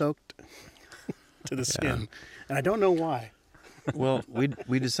was soaked to the skin, and I don't know why. Well,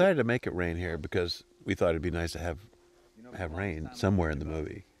 we decided to make it rain here because we thought it'd be nice to have rain somewhere in the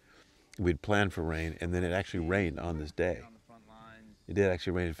movie. We'd planned for rain, and then it actually rained on this day. It did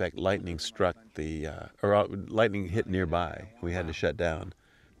actually rain. In fact, lightning struck lightning hit nearby. We had to shut down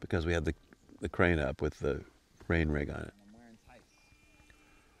because we had the crane up with the rain rig on it.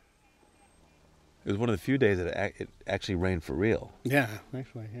 It was one of the few days that it actually rained for real. Yeah,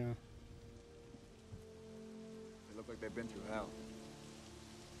 actually, yeah. They look like they've been through hell.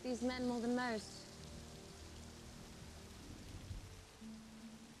 These men more than most.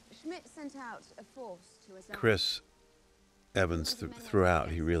 Schmidt sent out a force to assemble. Chris Evans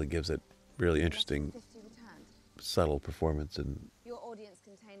throughout, he really gives it really interesting, subtle performance and Your audience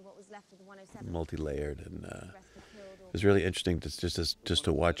contained what was left of the 107. multi-layered, and it was really interesting just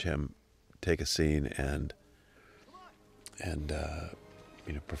to watch him take a scene and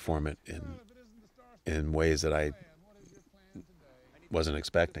perform it in ways that I wasn't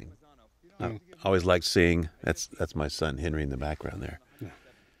expecting. I always liked seeing that's my son Henry in the background there,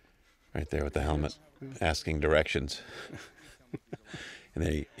 right there with the helmet, asking directions, and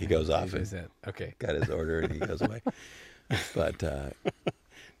then he goes off and got his order and he goes away. But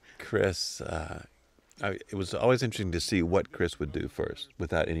Chris, it was always interesting to see what Chris would do first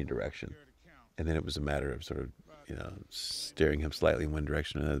without any direction, and then it was a matter of sort of steering him slightly in one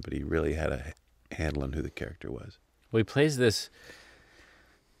direction or another. But he really had a handle on who the character was. Well, he plays this.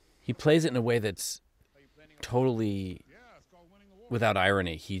 He plays it in a way that's totally without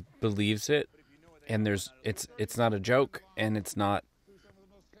irony. He believes it, and it's not a joke, and it's not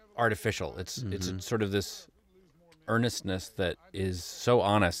artificial. It's sort of this earnestness that is so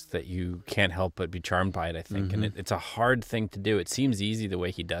honest that you can't help but be charmed by it, I think. And it's a hard thing to do. It seems easy the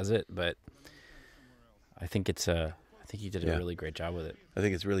way he does it, but I think he did a really great job with it. I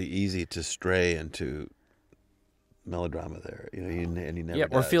think it's really easy to stray into melodrama there, you know, and he never Yeah,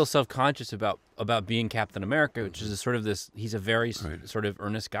 or does. feel self-conscious about being Captain America, which is sort of this. He's a very sort of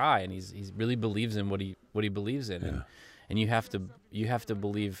earnest guy, and he really believes in what he believes in, and you have to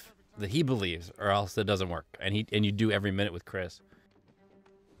believe that he believes, or else it doesn't work. And you do every minute with Chris.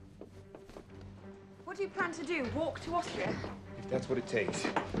 What do you plan to do? Walk to Austria? If that's what it takes.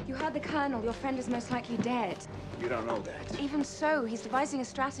 You heard the Colonel. Your friend is most likely dead. You don't know that. Even so, he's devising a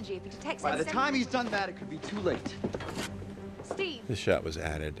strategy. If he detects By the time he's done that, it could be too late. Steve! This shot was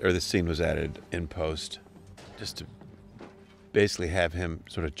added, or this scene was added in post, just to basically have him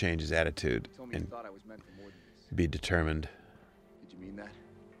sort of change his attitude and be determined. Did you mean that?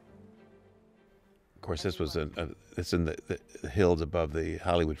 Of course, this was it's in the hills above the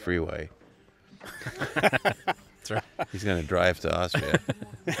Hollywood freeway. That's right. He's going to drive to Austria.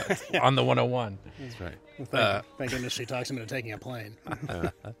 On the 101. That's right. Well, thank goodness she talks him into taking a plane.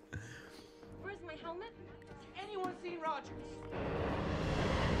 Where's my helmet? Anyone seen Rogers?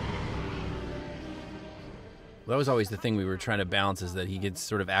 That was always the thing we were trying to balance, is that he gets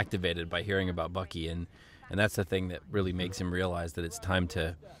sort of activated by hearing about Bucky, and that's the thing that really makes him realize that it's time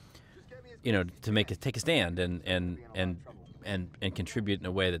to, you know, to take a stand and contribute in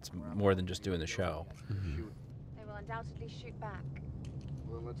a way that's more than just doing the show. They will undoubtedly shoot back.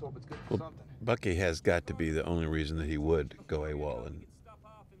 Well, let's hope it's good for something. Bucky has got to be the only reason that he would go AWOL and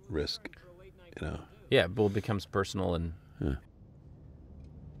risk, you know. Yeah, Bull becomes personal and. Yeah.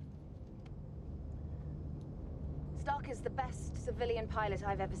 Stark is the best civilian pilot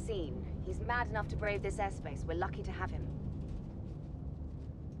I've ever seen. He's mad enough to brave this airspace. We're lucky to have him.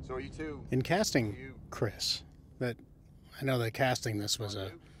 So are you two. In casting Chris, that I know that casting this was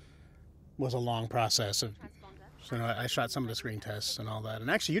a long process of. So I shot some of the screen tests and all that. And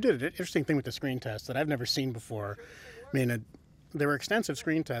actually, you did an interesting thing with the screen tests that I've never seen before. I mean, there were extensive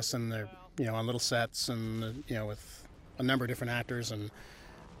screen tests, and they're, you know, on little sets, and you know, with a number of different actors, and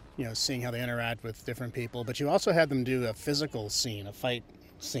you know, seeing how they interact with different people. But you also had them do a physical scene, a fight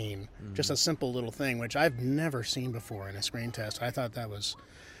scene, just a simple little thing, which I've never seen before in a screen test. I thought that was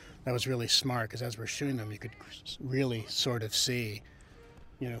really smart, because as we're shooting them, you could really sort of see,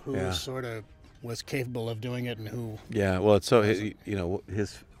 you know, who sort of was capable of doing it and who. Yeah, well, it's so, you know,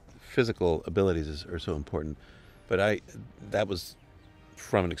 his physical abilities are so important. But that was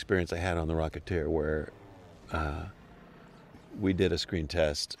from an experience I had on the Rocketeer, where we did a screen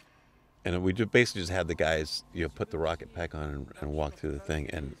test, and we basically just had the guys, you know, put the rocket pack on and walk through the thing,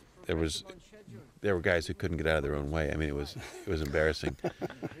 and there were guys who couldn't get out of their own way. I mean, it was embarrassing,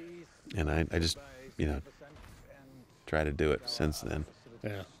 and I just, you know, try to do it since then.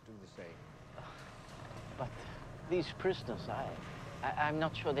 Yeah. But these prisoners, I'm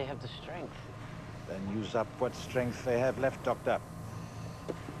not sure they have the strength. Then use up what strength they have left, Doctor.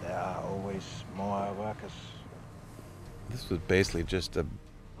 There are always more workers. This was basically just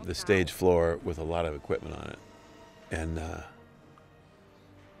the stage floor with a lot of equipment on it. And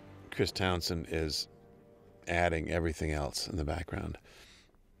Chris Townsend is adding everything else in the background.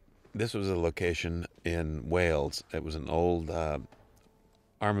 This was a location in Wales. It was an old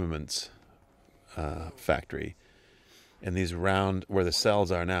armaments factory. And these round, where the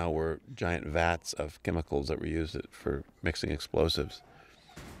cells are now, were giant vats of chemicals that were used for mixing explosives.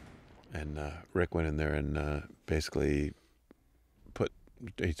 And Rick went in there and basically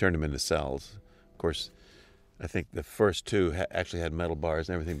he turned them into cells. Of course, I think the first two actually had metal bars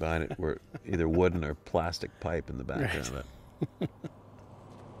and everything behind it were either wooden or plastic pipe in the background of it.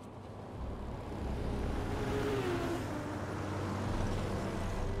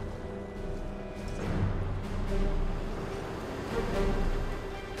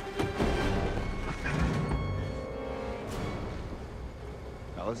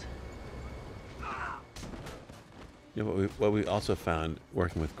 Fellas? You know, what we also found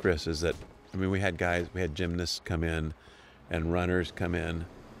working with Chris is that, I mean, we had gymnasts come in and runners come in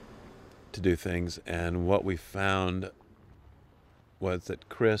to do things, and what we found was that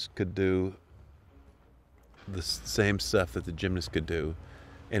Chris could do the same stuff that the gymnast could do,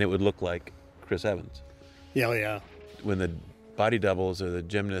 and it would look like Chris Evans. Yeah, oh yeah. When the body doubles or the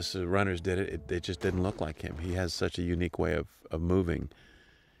gymnasts or runners did it, it just didn't look like him. He has such a unique way of moving,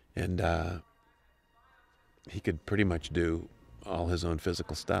 and he could pretty much do all his own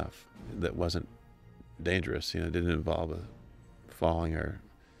physical stuff that wasn't dangerous. You know, it didn't involve falling or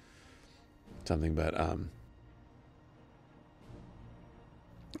something. But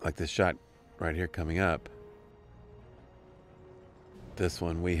like this shot right here coming up, this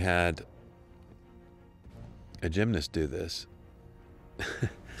one, we had a gymnast do this,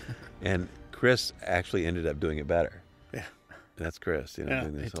 and Chris actually ended up doing it better. Yeah. That's Chris. You know, Yeah.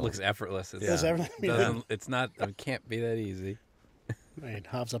 doing this It whole- looks effortless. It's, Does everything- doesn't, it's not. It can't be that easy. He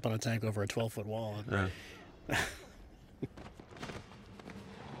hops up on a tank over a 12-foot wall.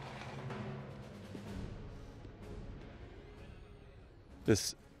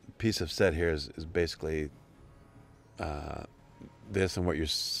 This piece of set here is basically this, and what you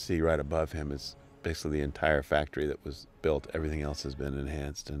see right above him is basically the entire factory that was built. Everything else has been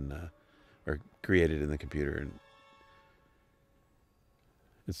enhanced and or created in the computer, and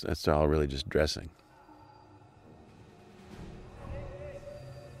it's all really just dressing.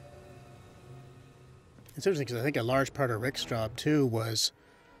 It's interesting because I think a large part of Rick's job, too, was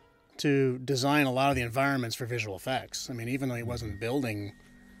to design a lot of the environments for visual effects. I mean, even though he wasn't building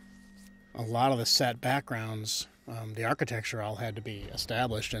a lot of the set backgrounds, the architecture all had to be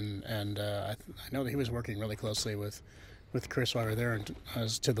established, and I know that he was working really closely with Chris while we were there, and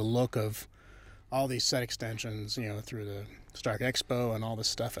as to the look of all these set extensions, you know, through the Stark Expo and all this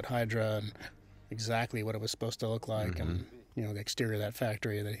stuff at Hydra, and exactly what it was supposed to look like, and you know, the exterior of that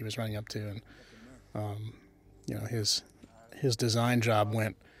factory that he was running up to, and you know, his design job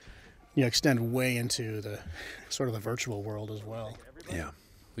went, you know, extend way into the sort of the virtual world as well. Yeah.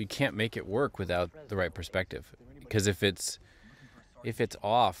 We can't make it work without the right perspective, because if it's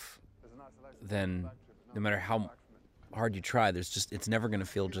off, then no matter how hard you try, it's never going to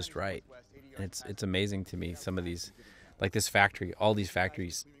feel just right. And it's amazing to me, some of these, like this factory, all these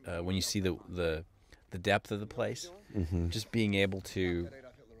factories, when you see the depth of the place, just being able to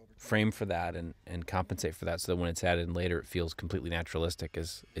frame for that and compensate for that, so that when it's added in later it feels completely naturalistic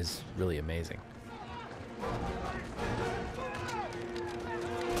is really amazing.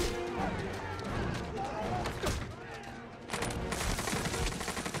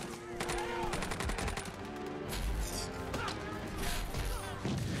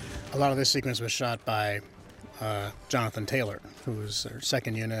 A lot of this sequence was shot by Jonathan Taylor, who's our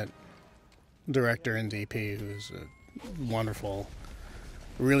second unit director and DP, who's wonderful,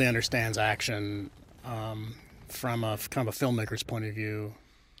 really understands action from a kind of a filmmaker's point of view,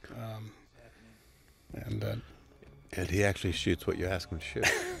 and he actually shoots what you ask him to shoot.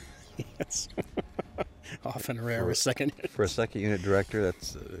 Yes. Often rare for a second unit. For a second unit director,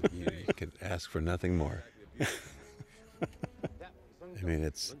 that's you could ask for nothing more. I mean,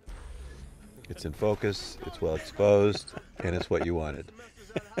 it's in focus, it's well exposed, and it's what you wanted.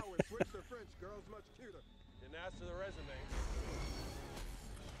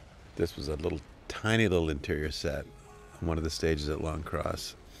 This was a tiny little interior set on one of the stages at Long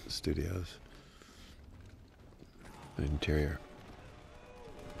Cross Studios. The interior.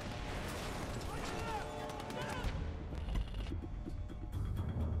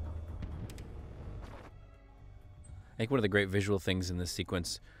 I think one of the great visual things in this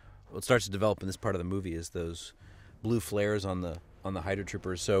sequence, what starts to develop in this part of the movie, is those blue flares on the Hydra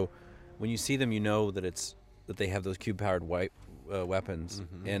troopers. So when you see them, you know that they have those cube-powered white weapons,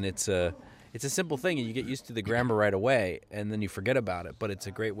 and it's a simple thing, and you get used to the grammar right away, and then you forget about it. But it's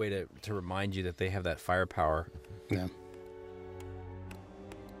a great way to remind you that they have that firepower. Yeah.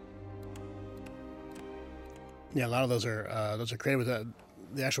 Yeah, a lot of those are created with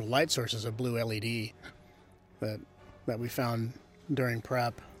the actual light sources of blue LED that we found during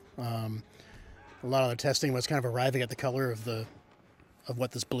prep. A lot of the testing was kind of arriving at the color of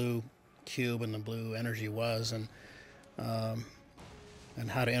what this blue cube and the blue energy was, and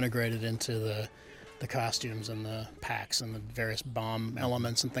how to integrate it into the costumes and the packs and the various bomb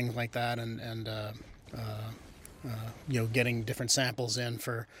elements and things like that, and you know, getting different samples in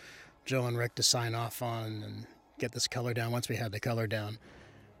for Joe and Rick to sign off on and get this color down. Once we had the color down,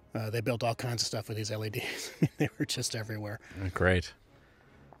 they built all kinds of stuff with these LEDs. They were just everywhere. Great.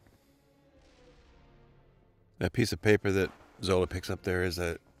 That piece of paper that Zola picks up there is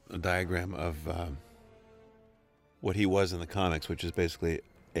a diagram of what he was in the comics, which is basically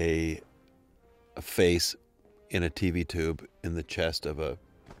a face in a TV tube in the chest of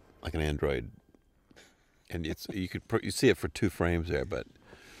like an android, and you see it for 2 frames there, but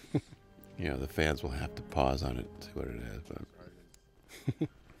you know, the fans will have to pause on it and see what it is. But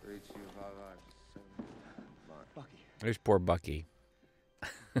There's poor Bucky.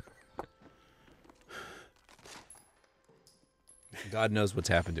 God knows what's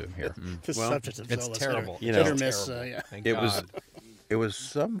happened to him here. The subject of it's Zola's terrible. hit or miss. Yeah. Thank it God. was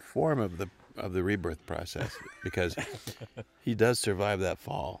some form of the rebirth process, because he does survive that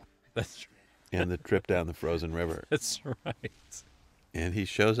fall. That's true. And the trip down the frozen river. That's right. And he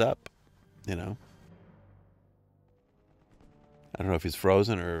shows up, you know. I don't know if he's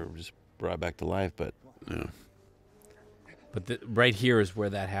frozen or just brought back to life, but you know. But right here is where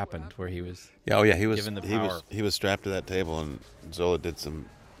that happened, where he was. Yeah, oh yeah, he was given the power. he was strapped to that table, and Zola did some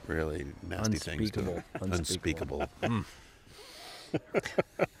really nasty things to him. Unspeakable.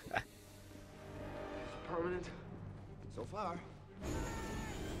 Permanent. So far.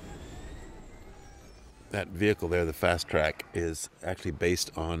 That vehicle there, the Fast Track, is actually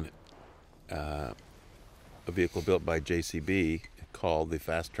based on a vehicle built by JCB called the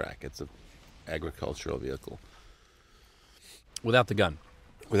Fast Track. It's an agricultural vehicle. Without the gun.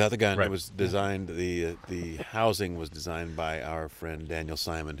 Without the gun. Right. It was designed, the housing was designed by our friend Daniel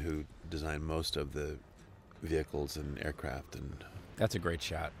Simon, who designed most of the vehicles and aircraft. And that's a great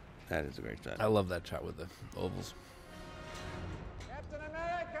shot. That is a great shot. I love that shot with the ovals. Captain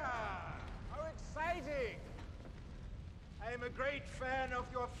America! How exciting! I am a great fan of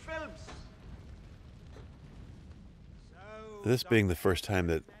your films. This being the first time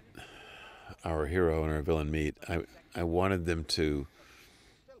that our hero and our villain meet, I wanted them to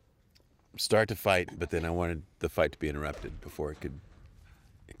start to fight, but then I wanted the fight to be interrupted before it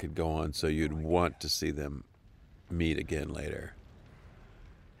could go on, so you'd want to see them meet again later.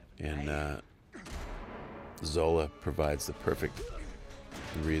 And Zola provides the perfect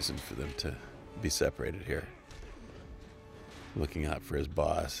reason for them to be separated here, looking out for his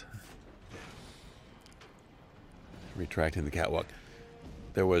boss, retracting the catwalk.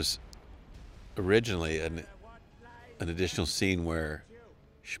 There was originally an additional scene where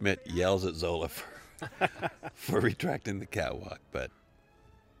Schmidt yells at Zola for retracting the catwalk, but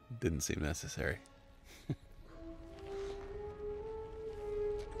didn't seem necessary.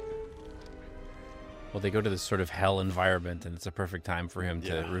 Well, they go to this sort of hell environment, and it's a perfect time for him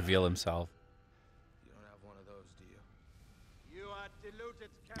to reveal himself. You don't have one of those, do you? You are deluded.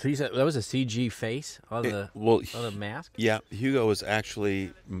 So you said that was a CG face on the mask? Yeah, Hugo was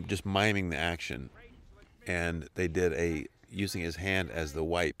actually just miming the action, and they did using his hand as the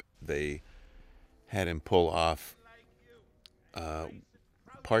wipe. They had him pull off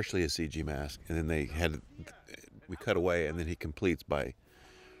partially a CG mask, and then we cut away, and then he completes by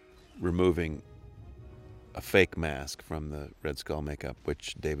removing a fake mask from the Red Skull makeup,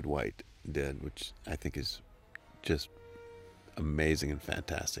 which David White did, which I think is just amazing and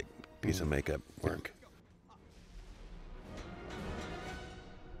fantastic piece of makeup work.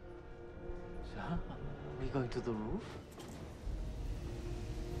 So, are we going to the roof?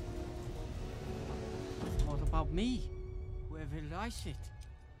 What about me? Where will I sit?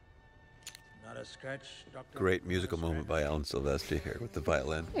 Not a scratch, Doctor. Great musical moment by Alan Silvestri here with the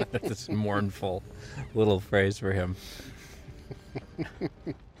violin. This mournful little phrase for him.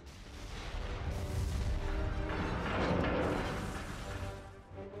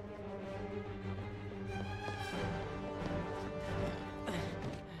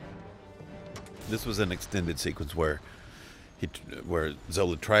 This was an extended sequence where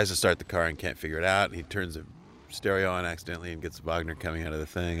Zola tries to start the car and can't figure it out. He turns the stereo on accidentally and gets Wagner coming out of the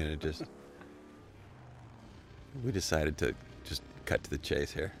thing, and it just... We decided to just cut to the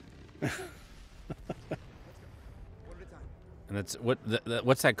chase here. And it's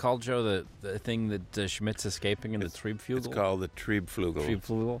what's that called, Joe? The thing that Schmidt's escaping in the Triebflugel? It's called the Triebflugel.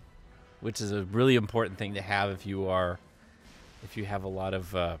 Triebflugel, which is a really important thing to have if you have a lot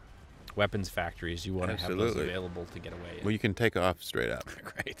of weapons factories. You want to have those available to get away. Well, you can take off straight up.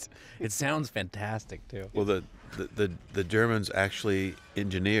 Great. It sounds fantastic too. Well, the Germans actually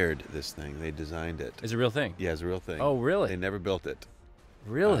engineered this thing. They designed it. It's a real thing? Yeah, it's a real thing. Oh, really? They never built it.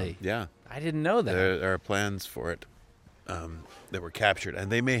 Really? Yeah. I didn't know that. There are plans for it that were captured,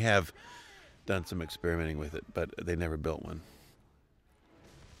 and they may have done some experimenting with it, but they never built one.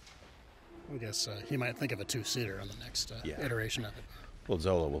 I guess he might think of a two-seater on the next iteration of it. Well,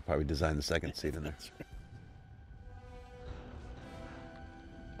 Zola will probably design the second seat in there.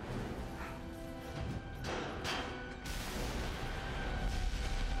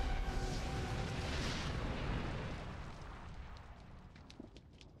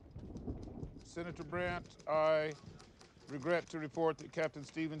 Senator Brandt, I regret to report that Captain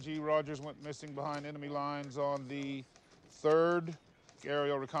Stephen G. Rogers went missing behind enemy lines on the 3rd.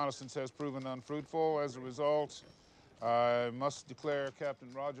 Aerial reconnaissance has proven unfruitful. As a result, I must declare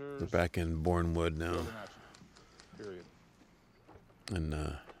Captain Rogers... We're back in Bournewood now. Period. And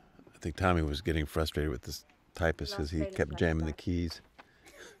I think Tommy was getting frustrated with this typist because he kept jamming the keys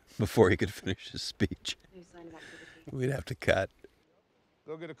before he could finish his speech. We'd have to cut.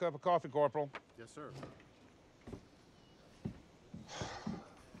 Go get a cup of coffee, Corporal. Yes, sir.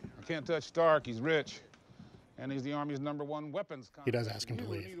 I can't touch Stark. He's rich. And he's the Army's #1 weapons contractor. He does ask him to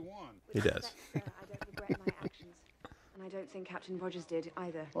leave. He does. I don't regret my actions. And I don't think Captain Rogers did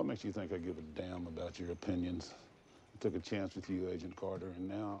either. What makes you think I give a damn about your opinions? took a chance with you, Agent Carter, and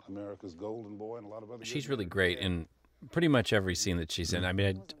now America's Golden Boy and a lot of other. She's really great in pretty much every scene that she's in. I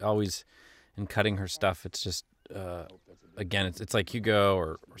mean, I always, in cutting her stuff, it's just, again, it's like Hugo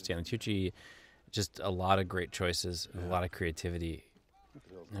or Stanley Tucci, just a lot of great choices, a lot of creativity,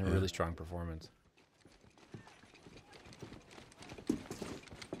 and a really strong performance.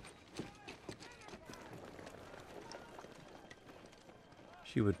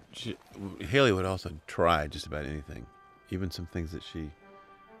 Haley would also try just about anything, even some things that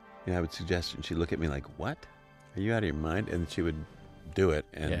I would suggest, and she'd look at me like, "What? Are you out of your mind?" And she would do it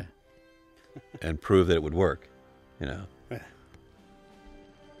and and prove that it would work,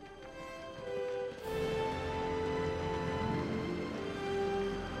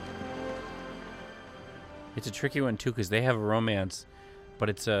 It's a tricky one too because they have a romance, but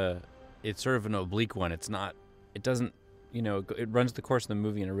it's sort of an oblique one. It doesn't. It runs the course of the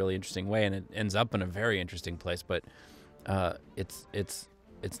movie in a really interesting way, and it ends up in a very interesting place. But it's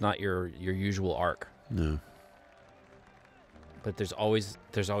not your usual arc. No. But there's always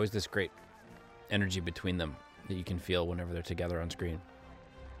this great energy between them that you can feel whenever they're together on screen.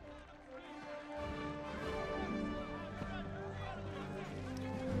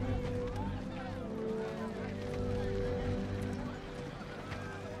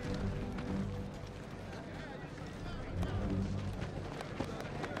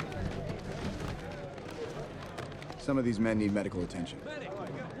 Some of these men need medical attention. I'd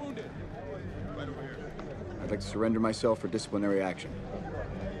like to surrender myself for disciplinary action.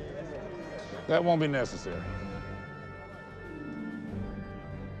 That won't be necessary.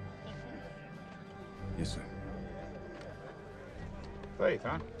 Yes, sir. Faith,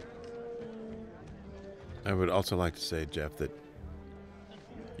 huh? I would also like to say, Jeff, that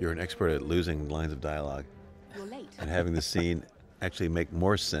you're an expert at losing lines of dialogue. You're late. And having the scene actually make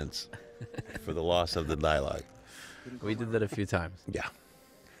more sense for the loss of the dialogue. We did that a few times. Yeah.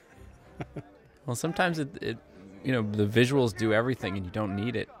 Well, sometimes it the visuals do everything and you don't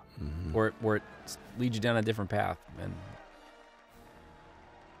need it, or it leads you down a different path. And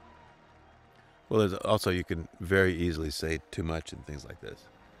well, there's also, you can very easily say too much and things like this.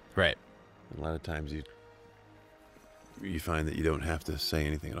 Right. A lot of times you find that you don't have to say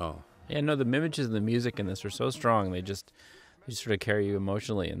anything at all. Yeah, no, the images and the music in this are so strong. They just sort of carry you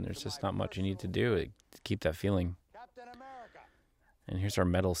emotionally, and there's just not much you need to do to keep that feeling. And here's our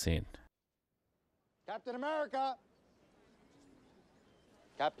metal scene. Captain America!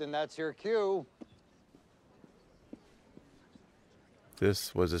 Captain, that's your cue.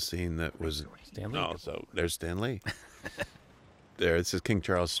 This was a scene that was... Stan Lee. Oh, so there's Stan Lee. This is King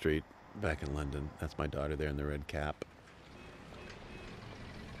Charles Street back in London. That's my daughter there in the red cap.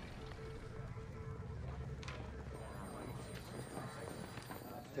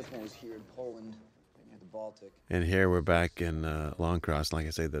 This one was here in Poland, near the Baltic. And here we're back in Longcross. Like I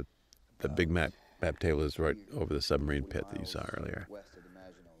say, the big map table is right over the submarine pit that you saw earlier.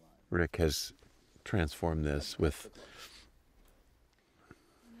 Rick has transformed this with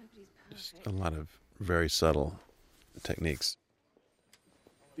just a lot of very subtle techniques.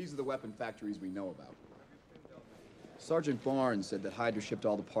 These are the weapon factories we know about. Sergeant Barnes said that Hydra shipped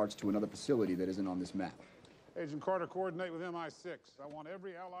all the parts to another facility that isn't on this map. Agent Carter, coordinate with MI6. I want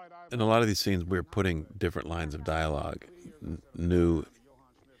every allied... In a lot of these scenes, we're putting different lines of dialogue, new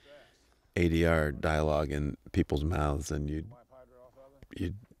ADR dialogue in people's mouths, and you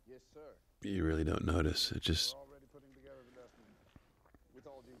really don't notice. It just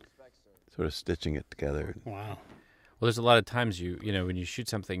sort of stitching it together. Wow. Well, there's a lot of times when you shoot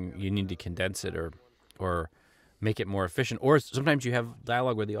something, you need to condense it or make it more efficient. Or sometimes you have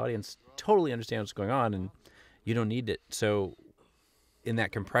dialogue where the audience totally understands what's going on, and you don't need it. So in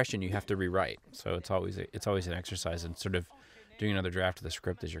that compression, you have to rewrite. So it's always an exercise in sort of doing another draft of the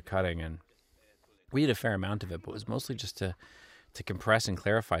script as you're cutting. And we did a fair amount of it, but it was mostly just to compress and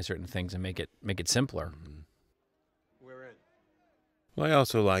clarify certain things and make it simpler. We're in. Well, I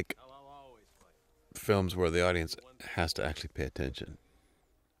also like films where the audience has to actually pay attention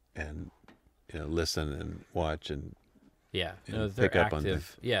and listen and watch and they're pick up active. on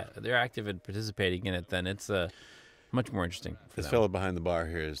things. Yeah, they're active and participating in it. Then it's much more interesting. This fellow behind the bar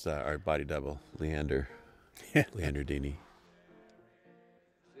here is our body double, Leander. Leander Dini.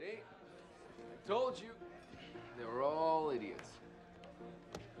 See? I told you. They were all idiots.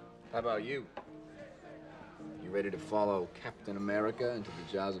 How about you? You ready to follow Captain America into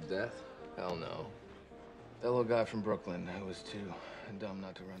the jaws of death? Hell no. That little guy from Brooklyn, I was too dumb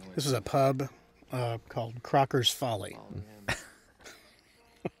not to run away. This is a pub called Crocker's Folly.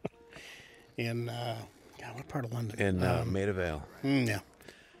 In, what part of London? In Maida Vale. Yeah.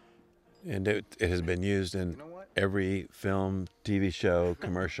 And it has been used in every film, TV show,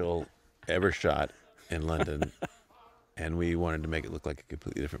 commercial ever shot in London. And we wanted to make it look like a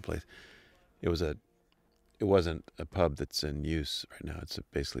completely different place. It wasn't a pub that's in use right now. It's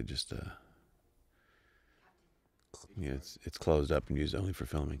basically just it's closed up and used only for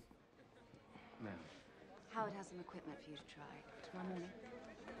filming. Howard has some equipment for you to try tomorrow morning.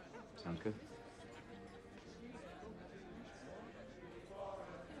 Sounds good.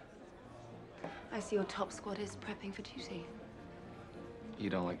 I see your top squad is prepping for duty. You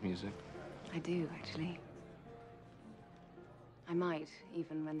don't like music? I do, actually. I might,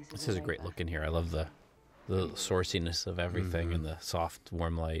 even when This is a great look in here. I love the sourciness of everything and the soft,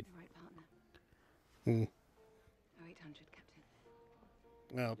 warm light. Mm.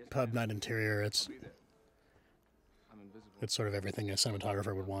 Well, pub night interior, it's sort of everything a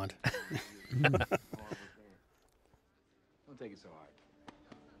cinematographer would want. Don't take it so hard.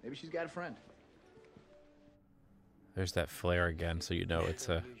 Maybe she's got a friend. There's that flare again, so you know it's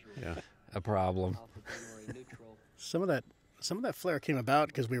a problem. Some of that flare came about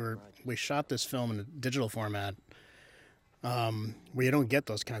because we shot this film in a digital format, where you don't get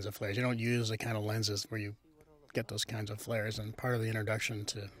those kinds of flares. You don't use the kind of lenses where you get those kinds of flares. And part of the introduction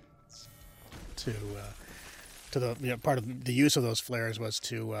to the part of the use of those flares was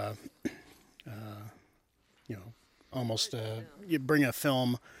to almost you bring a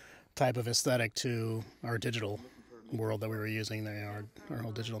film type of aesthetic to our digital world that we were using, our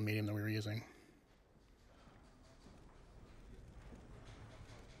whole digital medium that we were using.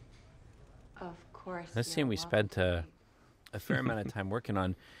 Of course. This scene we spent a fair amount of time working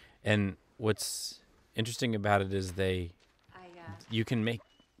on, and what's interesting about it is you can make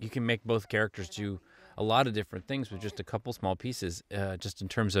both characters do a lot of different things with just a couple small pieces, just in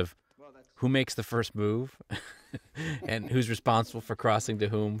terms of who makes the first move and who's responsible for crossing to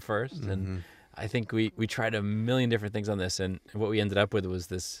whom first. Mm-hmm. And I think we tried a million different things on this, and what we ended up with was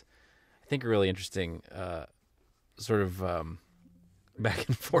this, I think, a really interesting sort of back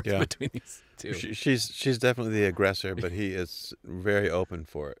and forth between these two. She's definitely the aggressor, but he is very open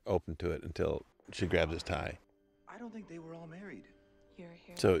to it until she grabs his tie. I don't think they were all married.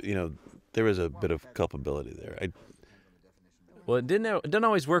 So there is a bit of culpability there. Well, it didn't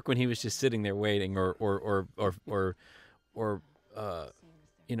always work when he was just sitting there waiting or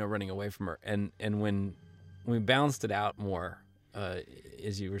running away from her. And when we balanced it out more,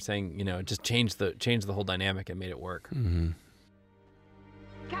 as you were saying, it just changed the whole dynamic and made it work. Mm-hmm.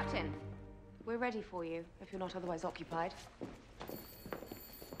 Captain, we're ready for you if you're not otherwise occupied.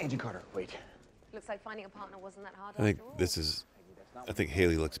 Agent Carter, wait. Looks like finding a partner wasn't that hard. I think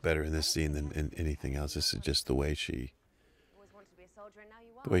Haley looks better in this scene than in anything else. This is just the way she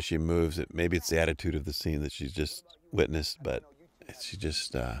moves. Maybe it's the attitude of the scene that she's just witnessed, but she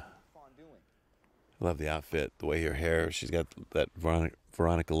just I love the outfit, the way her hair. She's got that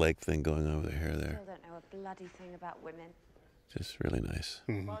Veronica Lake thing going on with her hair there. I don't know a bloody thing about women. Just really nice.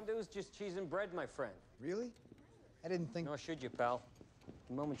 Fondue is just cheese and bread, my friend. Really? I didn't think... Nor should you, pal.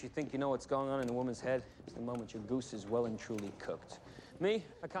 The moment you think you know what's going on in a woman's head is the moment your goose is well and truly cooked. Me,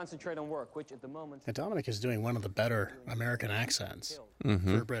 I concentrate on work, which at the moment... And Dominic is doing one of the better American accents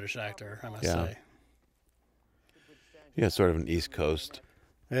for a British actor, I must say. Yeah, sort of an East Coast.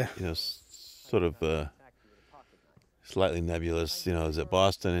 Yeah. Sort of slightly nebulous. Is it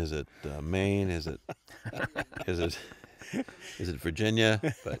Boston? Is it Maine? Is it Virginia?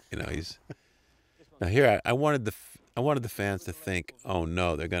 But he's now here. I wanted the fans to think, oh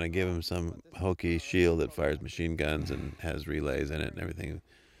no, they're going to give him some hokey shield that fires machine guns and has relays in it and everything,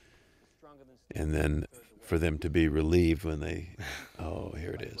 and then for them to be relieved when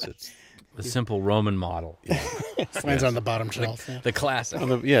here it is. It's the simple Roman model. Lands on the bottom shelf. The classic.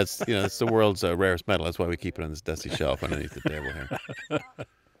 It's the world's rarest metal. That's why we keep it on this dusty shelf underneath the table here.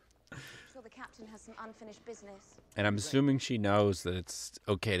 Sure, the captain has some unfinished business. And I'm assuming she knows that it's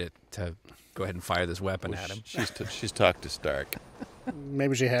okay to go ahead and fire this weapon at him. She's talked to Stark.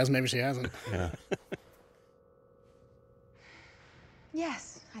 Maybe she has, maybe she hasn't. Yeah.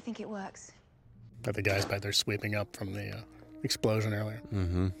 Yes, I think it works. Got the guys back there sweeping up from the explosion earlier.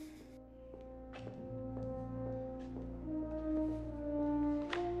 Mm-hmm.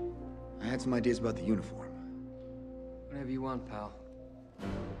 I had some ideas about the uniform. Whatever you want, pal.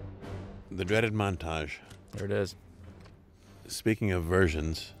 The dreaded montage. There it is. Speaking of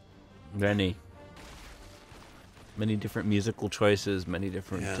versions, many different musical choices, many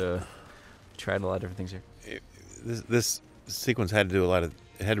different. Tried a lot of different things here. This sequence had to do it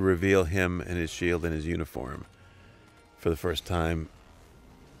had to reveal him and his shield and his uniform for the first time,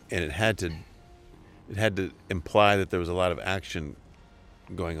 and it had to imply that there was a lot of action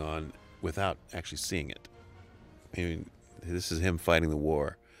going on without actually seeing it. I mean, this is him fighting the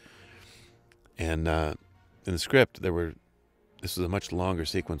war. And in the script, this was a much longer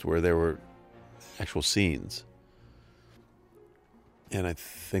sequence where there were actual scenes. And I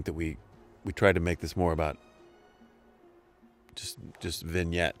think that we tried to make this more about just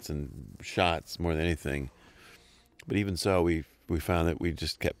vignettes and shots more than anything. But even so, we found that we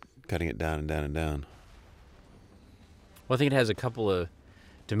just kept cutting it down and down and down. Well, I think it has a couple of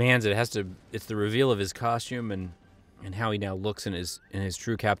demands. It's the reveal of his costume and how he now looks in his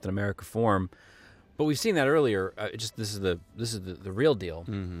true Captain America form. But we've seen that earlier. This is the real deal.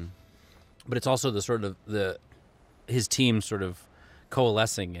 Mm-hmm. But it's also the sort of his team sort of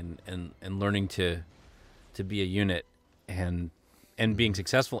coalescing and learning to be a unit and being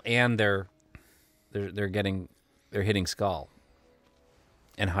successful, and they're hitting Skull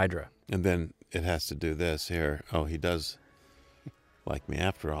and Hydra. And then it has to do this here. Oh, he does like me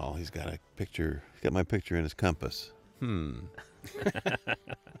after all. He's got my picture in his compass.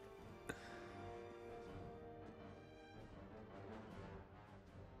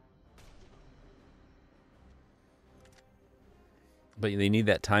 But they need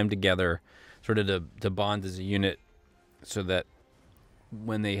that time together, sort of to bond as a unit, so that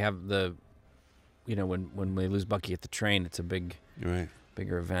when they have when they lose Bucky at the train, it's a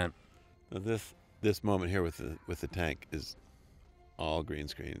bigger event. Now this moment here with the tank is all green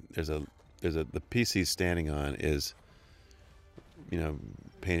screen. The piece he's standing on is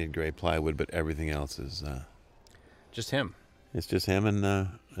painted gray plywood, but everything else is just him. It's just him and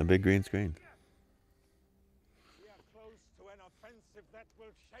a big green screen.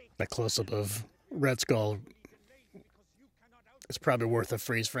 That close-up of Red Skull is probably worth a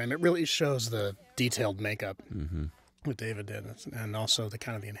freeze frame. It really shows the detailed makeup that David did, and also the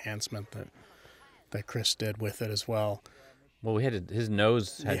kind of the enhancement that Chris did with it as well. Well, his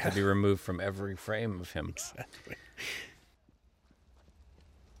nose had to be removed from every frame of him. Exactly.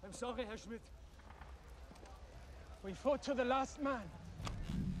 I'm sorry, Herr Schmidt. We fought to the last man.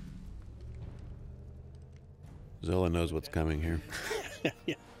 Zola knows what's coming here.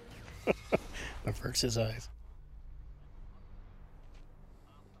 Yeah. Averts his eyes.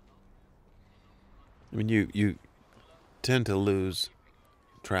 I mean, you tend to lose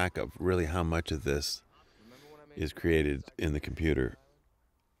track of really how much of this is created in the computer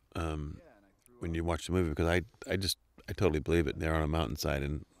when you watch the movie, because I totally believe it. They're on a mountainside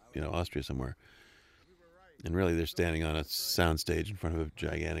in Austria somewhere, and really they're standing on a soundstage in front of a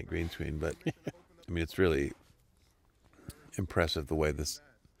gigantic green screen. But I mean, it's really impressive the way this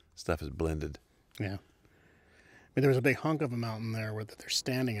stuff is blended. Yeah. I mean, there was a big hunk of a mountain there that they're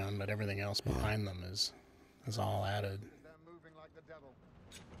standing on, but everything else behind them is all added.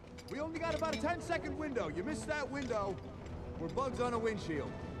 We only got about a 10-second window. You missed that window. We're bugs on a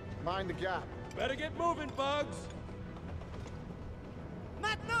windshield. Mind the gap. Better get moving, Bugs.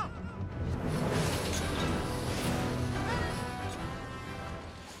 Maintenant!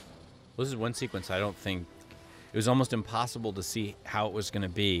 Well, this is one sequence I don't think it was almost impossible to see how it was going to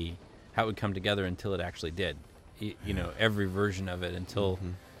be, how it would come together until it actually did. Every version of it until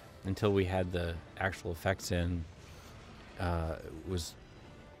we had the actual effects in was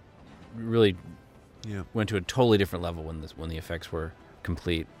really went to a totally different level when the effects were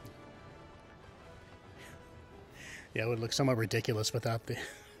complete. Yeah, it would look somewhat ridiculous without the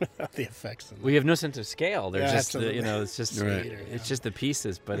effects. We have no sense of scale. There's just it's just right. it's just the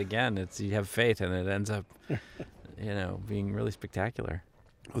pieces. But again, you have faith, and it ends up being really spectacular.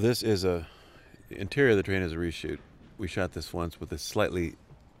 Well, this is the interior of the train is a reshoot. We shot this once with a slightly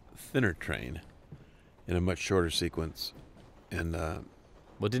thinner train in a much shorter sequence, and well,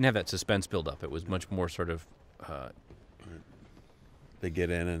 it didn't have that suspense build up. It was much more sort of they get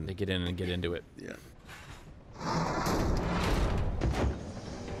in and get into it. Yeah.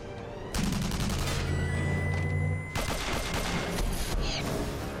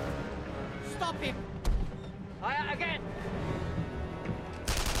 Stop him! Again!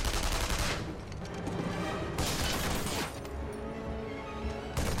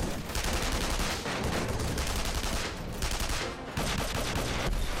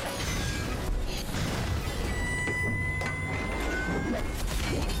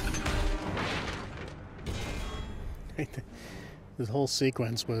 This whole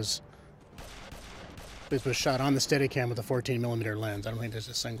sequence was shot on the Steadicam with a 14mm lens. I don't think there's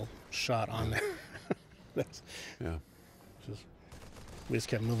a single shot on there. We just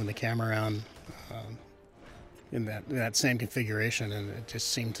kept moving the camera around in that same configuration, and it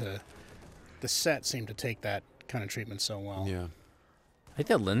just the set seemed to take that kind of treatment so well. Yeah, I think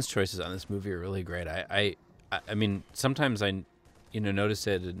the lens choices on this movie are really great. I mean, sometimes notice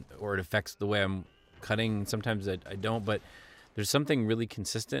it, or it affects the way I'm cutting. Sometimes I don't, but there's something really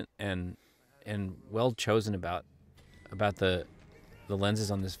consistent and well chosen about the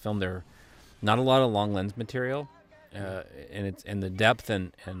lenses on this film. There are not a lot of long lens material, and the depth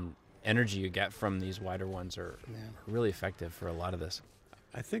and energy you get from these wider ones are really effective for a lot of this.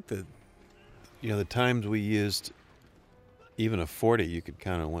 I think that the times we used even a 40 you could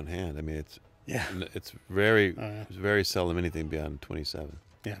count on one hand. I mean, it's very seldom anything beyond 27.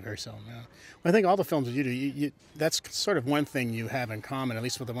 Yeah, very seldom. Yeah. Well, I think all the films that you do, that's sort of one thing you have in common, at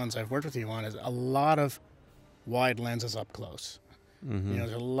least with the ones I've worked with you on, is a lot of wide lenses up close. Mm-hmm.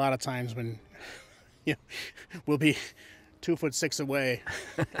 There's a lot of times when we'll be 2'6" away,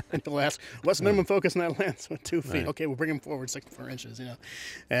 and they'll ask, "What's the minimum focus on that lens?" With 2 feet. Right. Okay, we'll bring them forward 4 inches.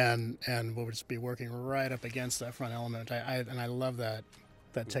 And we'll just be working right up against that front element. I love that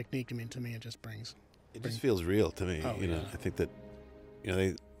technique. I mean, to me, it just brings. It just feels real to me. Oh, yeah. I think that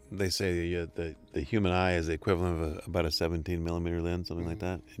they say the human eye is the equivalent of about a 17 millimeter lens, something like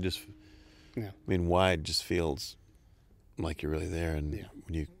that. It just, wide just feels like you're really there, and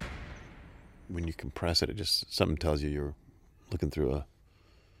when you compress it, it just something tells you you're looking through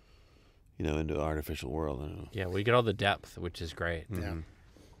into an artificial world. I don't know. Yeah, we get all the depth, which is great. Yeah. Mm-hmm.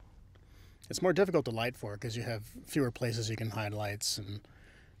 It's more difficult to light for because you have fewer places you can hide lights and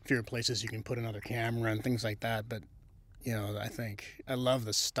fewer places you can put another camera and things like that. But I think I love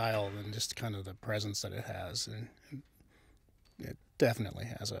the style and just kind of the presence that it has, and it definitely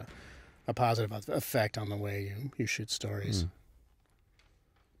has a positive effect on the way you shoot stories.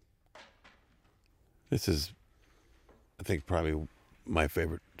 This is, I think, probably my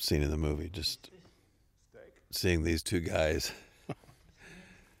favorite scene in the movie. Just seeing these two guys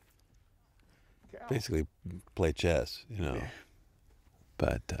basically play chess,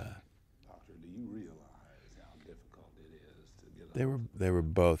 But Doctor, do you realize how difficult it is to get they were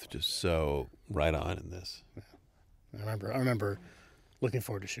both just so right on in this. Yeah. I remember looking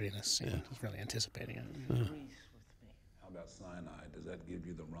forward to shooting this scene. I was really anticipating it. How about cyanide? Does that give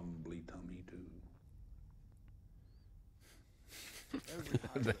you the rumbly tummy too?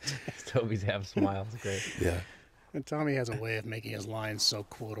 Toby's half smile is great. Yeah. And Tommy has a way of making his lines so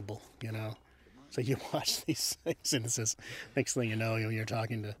quotable, So you watch these things, and it's just, next thing you know, you're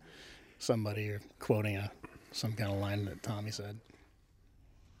talking to somebody, you're quoting some kind of line that Tommy said.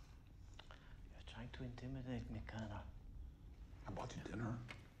 You're trying to intimidate me, Colonel. I bought you dinner.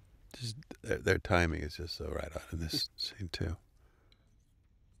 Just their timing is just so right on in this scene too.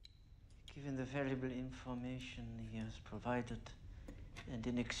 Given the valuable information he has provided, and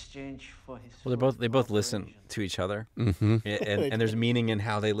in exchange for his... Well, they both listen to each other, mm-hmm. and there's meaning in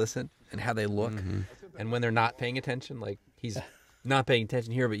how they listen and how they look, mm-hmm. and when they're not paying attention, like he's not paying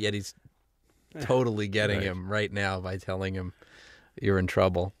attention here, but yet he's totally getting him right now by telling him you're in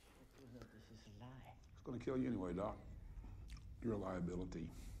trouble. It's going to kill you anyway, Doc. You're a liability.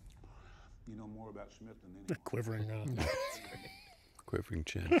 You know more about Schmidt than anyone. Quivering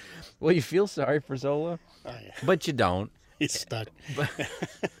chin. Well, you feel sorry for Zola, but you don't. He's stuck.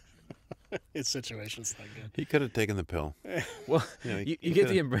 His situation's not good. He could have taken the pill. Well, you get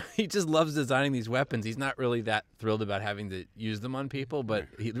the impression he just loves designing these weapons. He's not really that thrilled about having to use them on people, but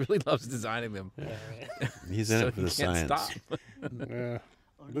he really loves designing them. Yeah, right. He's in it for the science. Stop.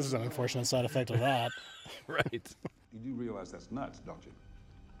 This is an unfortunate side effect of that. Right. You do realize that's nuts, don't you?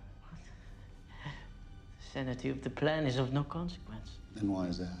 The sanity of the plan is of no consequence. And why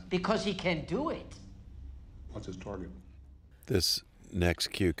is that? Because he can do it. What's his target? This next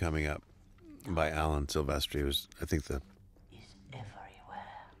cue coming up by Alan Silvestri was, I think,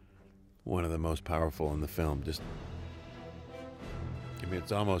 one of the most powerful in the film.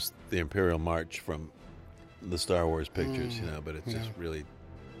 It's almost the Imperial March from the Star Wars pictures, but it just really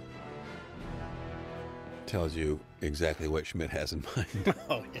tells you exactly what Schmidt has in mind.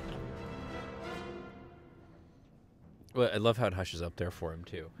 Oh, yeah. Well, I love how it hushes up there for him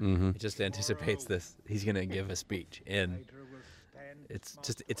too. Mm-hmm. It just anticipates this. He's going to give a speech, and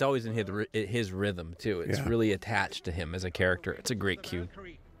it's always in his rhythm too. It's really attached to him as a character. It's a great cue.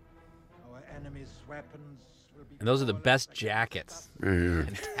 And those are the best jackets.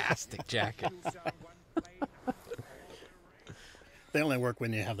 Fantastic jackets. They only work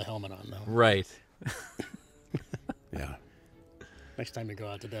when you have the helmet on, though. Right. Yeah. Next time you go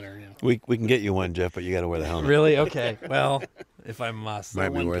out to dinner, We can get you one, Jeff, but you got to wear the helmet. Really? Okay. Well, if I must. Might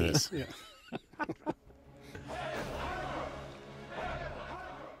be worth it. Yeah.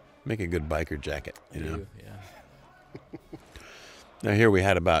 Make a good biker jacket, Yeah. Now here we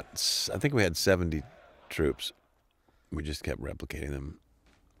had I think we had 70 troops. We just kept replicating them,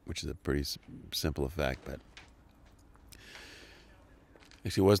 which is a pretty simple effect, but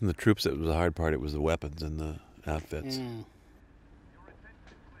Actually, it wasn't the troops that was the hard part. It was the weapons and the outfits.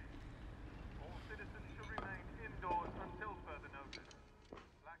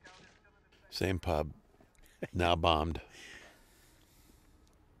 Same pub, now bombed.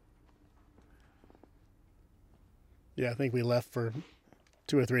 Yeah, I think we left for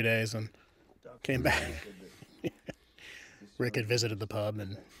 2 or 3 days and came back. Rick had visited the pub,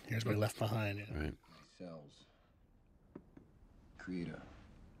 and here's what he left behind. You know. Right. Cells create a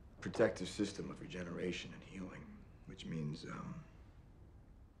protective system of regeneration and healing, which means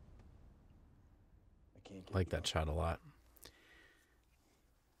I like that shot a lot.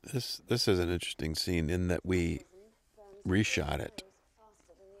 This is an interesting scene in that we reshot it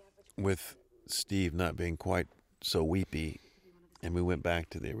with Steve not being quite so weepy, and we went back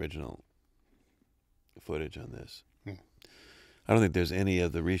to the original footage on this. I don't think there's any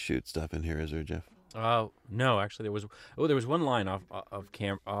of the reshoot stuff in here, is there, Jeff? No, actually there was one line off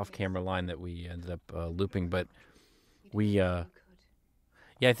camera line that we ended up looping, but we I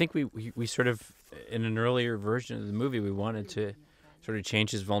think we sort of, in an earlier version of the movie, we wanted to sort of change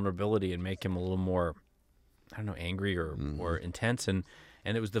his vulnerability and make him a little more, I don't know, angry or intense, and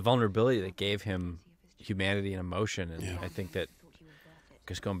it was the vulnerability that gave him humanity and emotion, and I think that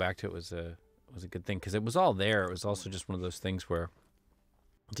just going back to it was a good thing, because it was all there. It was also just one of those things where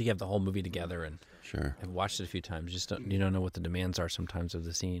you have the whole movie together and have watched it a few times, you don't know what the demands are sometimes of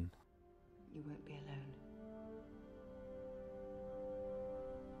the scene. You won't be alone.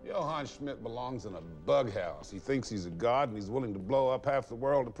 Johann Schmidt belongs in a bug house. He thinks he's a god, and he's willing to blow up half the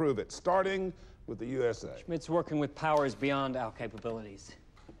world to prove it, starting with the USA. Schmidt's working with powers beyond our capabilities.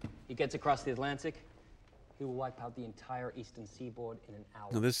 He gets across the Atlantic, he will wipe out the entire eastern seaboard in an hour.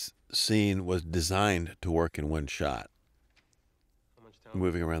 Now, this scene was designed to work in one shot,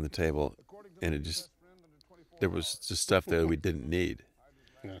 moving around the table, and there was just stuff there we didn't need.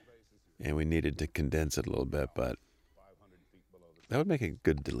 Yeah. And we needed to condense it a little bit, but that would make a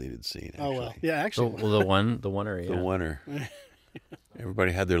good deleted scene, actually. Oh, well. Yeah, actually. Well, the oneer, yeah. The oneer.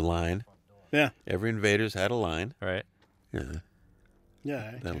 Everybody had their line. Yeah. Every Invaders had a line. Right. Yeah.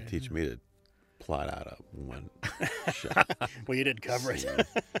 Yeah. That'll teach me to plot out a one shot. Well, you did cover it.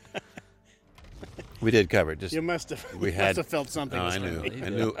 We did cover it. Just you must have felt something. Oh, I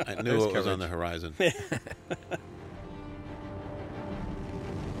knew. I knew what was on the horizon.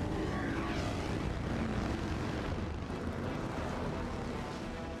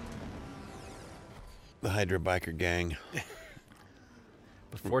 The Hydra biker gang.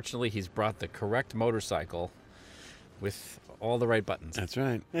 But fortunately, he's brought the correct motorcycle with all the right buttons. That's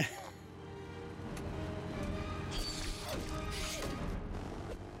right.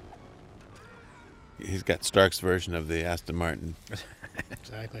 He's got Stark's version of the Aston Martin.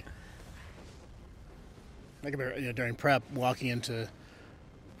 Exactly. I remember during prep walking into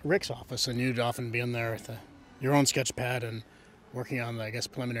Rick's office, and you'd often be in there with your own sketch pad and working on the,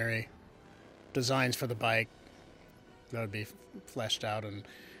 preliminary designs for the bike that would be fleshed out, and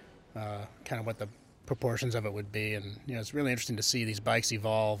kind of what the proportions of it would be. And it's really interesting to see these bikes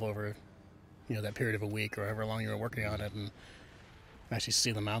evolve over that period of a week or however long you were working on it, and actually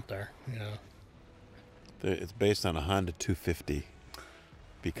see them out there. It's based on a Honda 250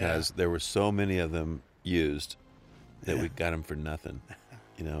 because there were so many of them used that we got them for nothing.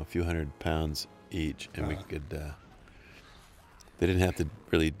 A few £100 each, and we could. They didn't have to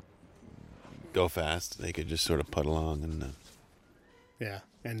really go fast. They could just sort of put along and.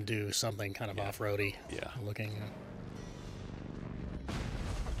 And do something kind of off-roady looking.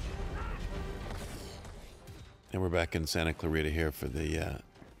 And we're back in Santa Clarita here for the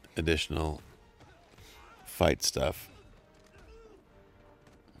additional fight stuff.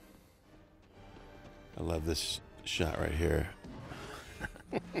 I love this shot right here.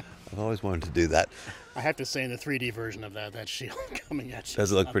 I've always wanted to do that. I have to say, in the 3D version of that shield coming at you.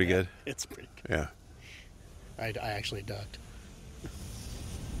 Does it look pretty good? It's pretty good. Yeah. I actually ducked.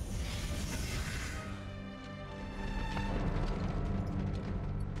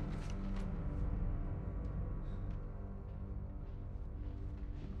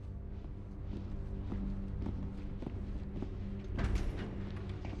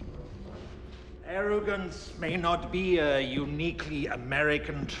 Arrogance may not be a uniquely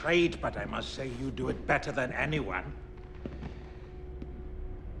American trait, but I must say you do it better than anyone.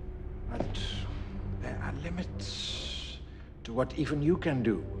 But there are limits to what even you can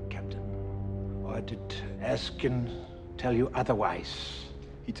do, Captain. Or did Erskine tell you otherwise?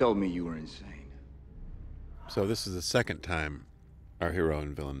 He told me you were insane. So this is the second time our hero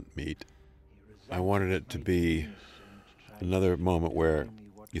and villain meet. I wanted it to be another moment where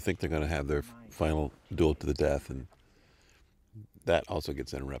you think they're going to have their final duel to the death, and that also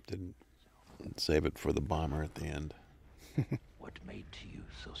gets interrupted. And save it for the bomber at the end. What made you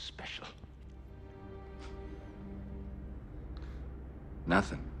so special?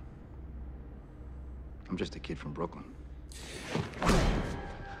 Nothing. I'm just a kid from Brooklyn.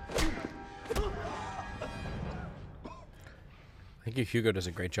 I think Hugo does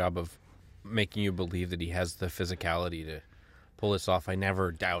a great job of making you believe that he has the physicality to pull this off. I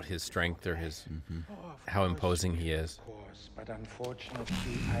never doubt his strength or his how imposing he is. Of course, but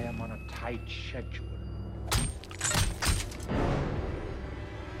unfortunately, I am on a tight schedule.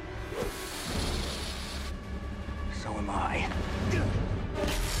 So am I.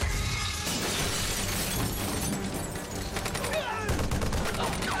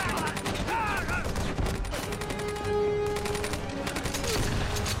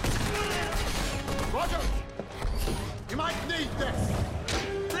 Roger! You might need this!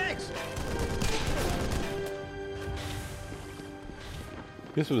 Thanks!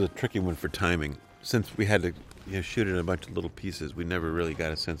 This was a tricky one for timing. Since we had to shoot it in a bunch of little pieces, we never really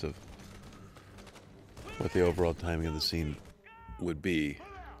got a sense of what the overall timing of the scene would be,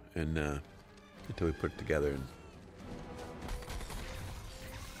 and until we put it together. And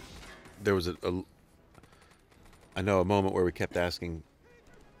there was I know a moment where we kept asking,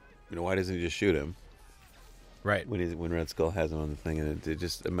 why doesn't he just shoot him? Right. When Red Skull has him on the thing, and it's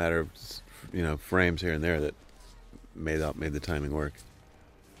just a matter of frames here and there that made the timing work.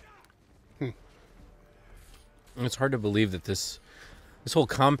 It's hard to believe that this whole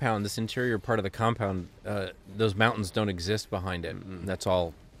compound, this interior part of the compound, those mountains don't exist behind it. Mm-hmm. That's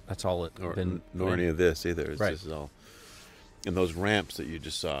all it's been. Nor any of this either. It's right. This is all. And those ramps that you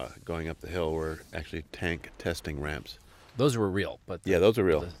just saw going up the hill were actually tank testing ramps. Those were real, but those are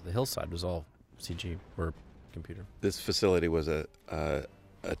real. The hillside was all CG or computer. This facility was a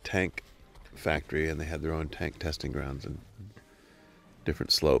tank factory, and they had their own tank testing grounds and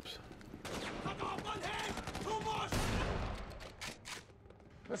different slopes.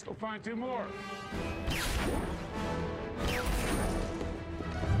 Let's go find 2 more.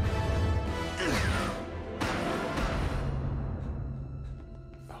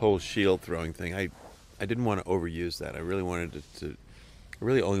 Whole shield throwing thing. I didn't want to overuse that. I really wanted I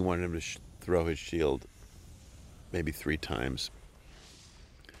really only wanted him to throw his shield maybe 3 times,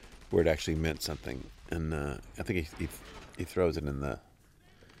 where it actually meant something. And I think he throws it in the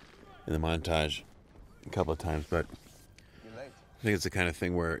montage a couple of times, but I think it's the kind of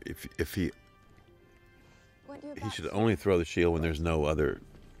thing where if he should only throw the shield when there's no other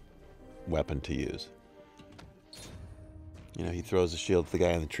weapon to use. He throws the shield to the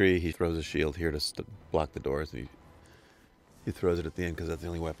guy in the tree. He throws a shield here to block the doors. And he throws it at the end because that's the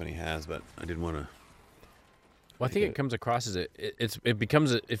only weapon he has. But I didn't want to. Well, I think it comes across as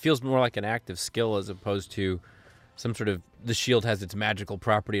it feels more like an active skill as opposed to some sort of the shield has its magical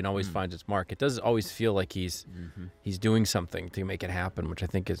property and always finds its mark. It does always feel like he's doing something to make it happen, which I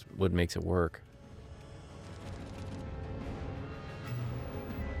think is what makes it work.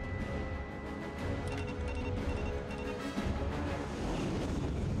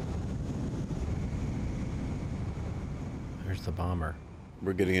 There's the bomber.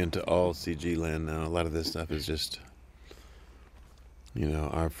 We're getting into all CG land now. A lot of this stuff is just,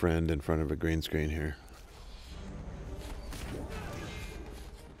 our friend in front of a green screen here.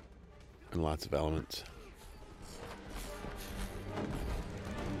 And lots of elements.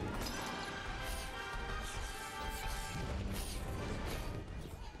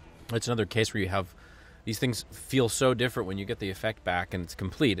 It's another case where you have these things feel so different when you get the effect back and it's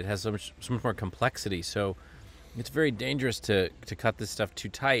complete. It has so much more complexity. So it's very dangerous to cut this stuff too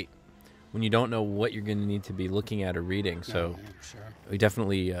tight when you don't know what you're going to need to be looking at or reading. So sure. We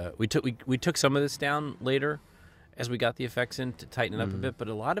definitely we took some of this down later as we got the effects in to tighten it up a bit, but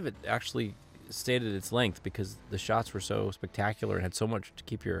a lot of it actually stayed at its length because the shots were so spectacular and had so much to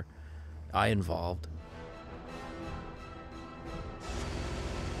keep your eye involved.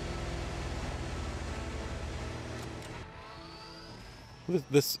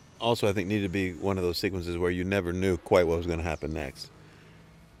 This also, I think, needed to be one of those sequences where you never knew quite what was going to happen next.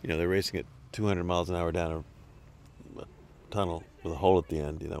 They're racing at 200 miles an hour down a tunnel with a hole at the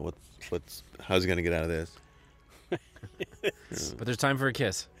end. How's he going to get out of this? But there's time for a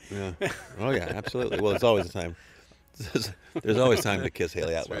kiss. Yeah. Oh yeah, absolutely. Well, there's always a time. There's always time to kiss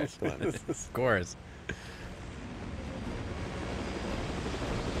Haley Atwell. Come on. Of course.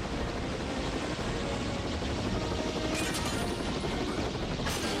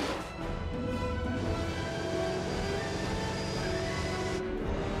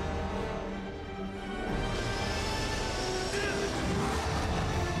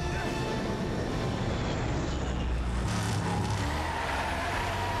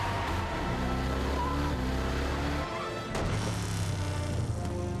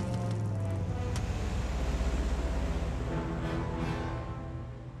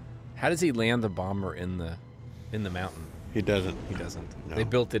 How does he land the bomber in the mountain? He doesn't. He doesn't. No. They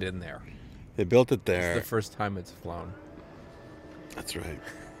built it in there. They built it there. It's the first time it's flown. That's right.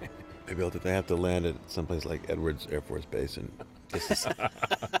 They built it. They have to land it someplace like Edwards Air Force Base and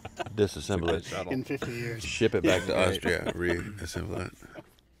disassemble it in 50 years. Ship it back to Austria. Reassemble it.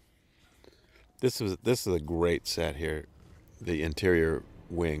 This is a great set here. The interior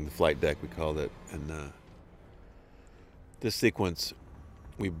wing, the flight deck we called it, and this sequence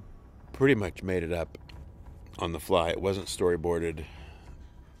we pretty much made it up on the fly. It wasn't storyboarded.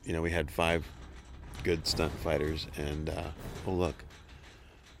 You know, we had 5 good stunt fighters, and oh look,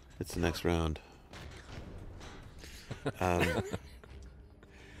 it's the next round.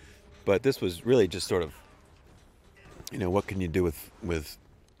 But this was really just sort of, you know, what can you do with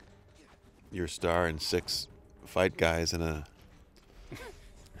your star and 6 fight guys in a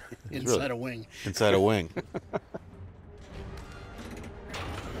inside a wing. Inside a wing.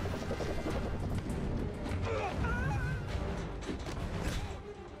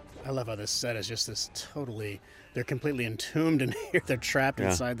 I love how this set is just this totally. They're completely entombed in here. They're trapped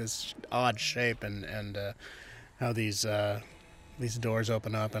inside this odd shape, and how these doors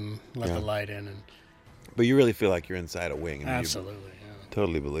open up and let the light in. And but you really feel like you're inside a wing. And absolutely,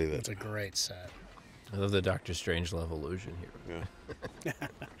 totally believe it. It's a great set. I love the Dr. Strangelove illusion here. Yeah.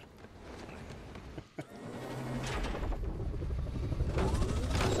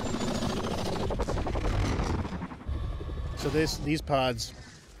 So these pods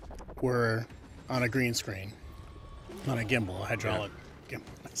were on a green screen, on a gimbal, a hydraulic gimbal.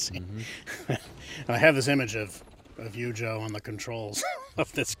 Let's see. And I have this image of you, Joe, on the controls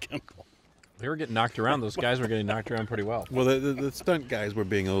of this gimbal. They were getting knocked around. Those guys were getting knocked around pretty well. Well, the stunt guys were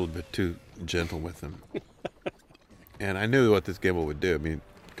being a little bit too gentle with them. And I knew what this gimbal would do. I mean,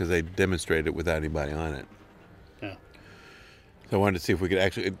 because they demonstrated it without anybody on it. Yeah. So I wanted to see if we could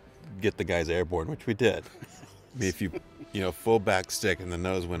actually get the guys airborne, which we did. I mean, if you full back stick and the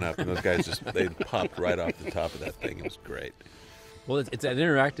nose went up, and those guys they popped right off the top of that thing. It was great. Well, it's that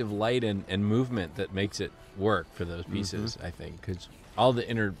interactive light and movement that makes it work for those pieces, I think, because all the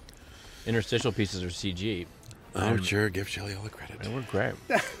interstitial pieces are CG. Oh, sure. Give Shelly all the credit. They were great.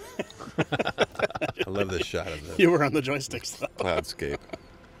 I love this shot of the You were on the joysticks, though. cloudscape.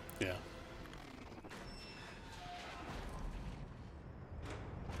 Yeah.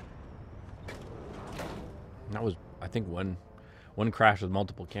 That was, I think, one crash with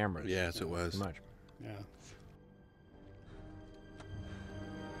multiple cameras. Yes, it was. Too much. Yeah.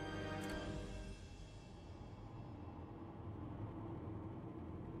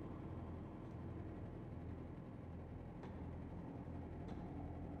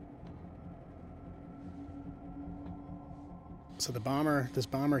 So this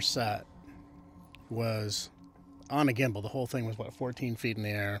bomber set was on a gimbal. The whole thing was 14 feet in the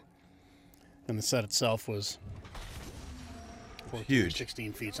air, and the set itself was 14, huge.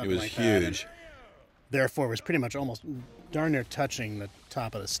 16 feet, something like that. It was huge. Therefore, it was pretty much almost darn near touching the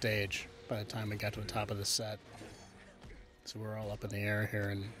top of the stage by the time we got to the top of the set. So we're all up in the air here,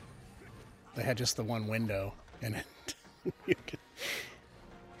 and they had just the one window, and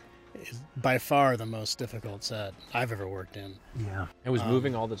it's by far the most difficult set I've ever worked in. Yeah. It was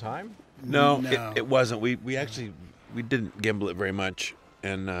moving all the time? No. It wasn't. We didn't gimbal it very much,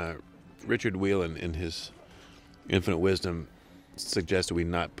 and Richard Whelan, in his infinite wisdom, suggested we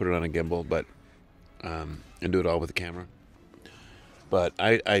not put it on a gimbal, but and do it all with the camera. But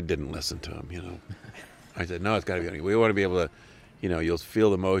I didn't listen to him. I said, no, it's got to be on. We want to be able to, you'll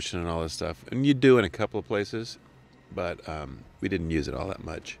feel the motion and all this stuff, and you do in a couple of places, but we didn't use it all that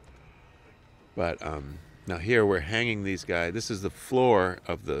much. But now here we're hanging these guys. This is the floor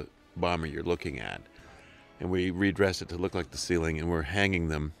of the bomber you're looking at, and we redressed it to look like the ceiling, and we're hanging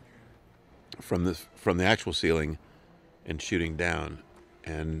them from the actual ceiling and shooting down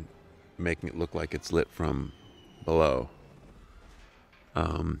and making it look like it's lit from below.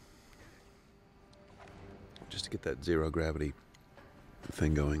 Just to get that zero gravity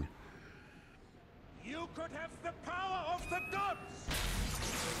thing going. You could have the power of the gods!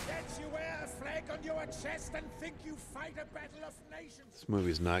 Yet you wear a flag on your chest and think you fight a battle of nations! This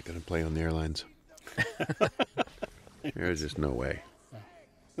movie's not going to play on the airlines. There's just no way.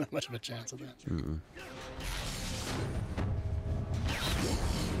 Not much of a chance of that. Mm-mm.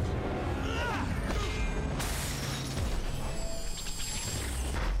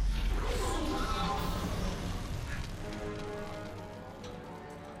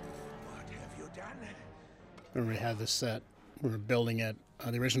 When we had this set, we were building it.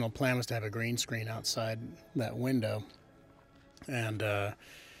 The original plan was to have a green screen outside that window, and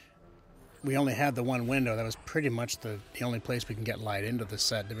we only had the one window. That was pretty much the only place we can get light into the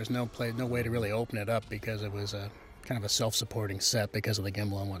set. There was no way to really open it up because it was a kind of a self-supporting set because of the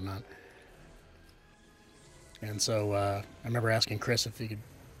gimbal and whatnot. And so I remember asking Chris if he'd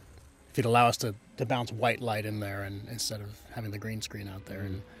allow us to bounce white light in there and instead of having the green screen out there.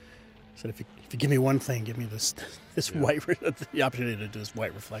 And said, if you give me one thing, give me this white, the opportunity to do this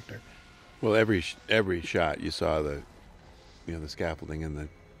white reflector. Well, every shot you saw the scaffolding and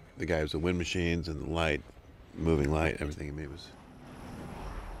the guys, the wind machines and the light, moving light, everything. I mean, it was.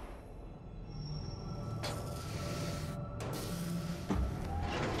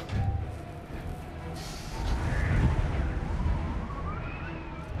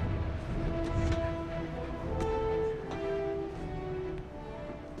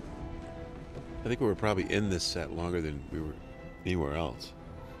 I think we were probably in this set longer than we were anywhere else.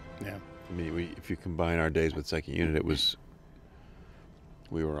 Yeah. I mean, if you combine our days with second unit, there was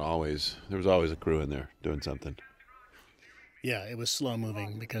always a crew in there doing something. Yeah, it was slow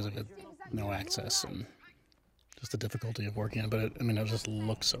moving because of it, no access and just the difficulty of working on it. But it just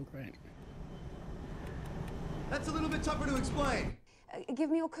looked so great. That's a little bit tougher to explain. Give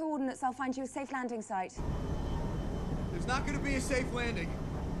me your coordinates. I'll find you a safe landing site. There's not going to be a safe landing.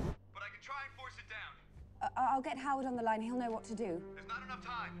 I'll get Howard on the line. He'll know what to do. There's not enough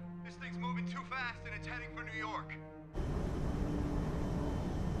time. This thing's moving too fast and it's heading for New York.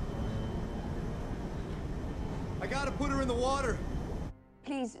 I gotta put her in the water.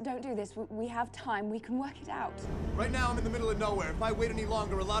 Please, don't do this. We have time. We can work it out. Right now, I'm in the middle of nowhere. If I wait any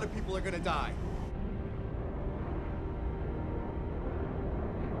longer, a lot of people are gonna die.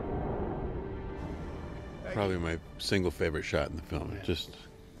 Probably my single favorite shot in the film. Just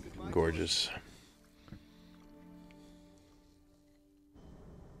gorgeous.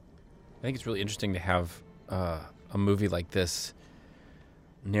 I think it's really interesting to have a movie like this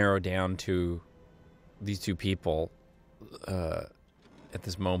narrow down to these two people at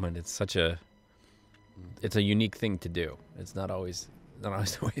this moment. It's a unique thing to do. It's not always the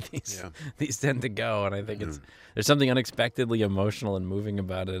way these tend to go, and I think there's something unexpectedly emotional and moving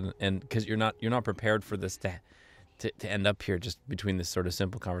about it, and because you're not prepared for this to end up here just between this sort of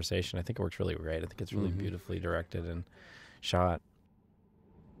simple conversation. I think it works really great. I think it's really beautifully directed and shot.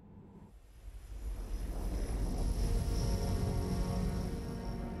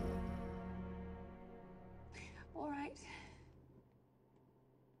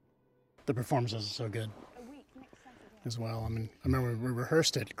 The performances are so good as well. I remember when we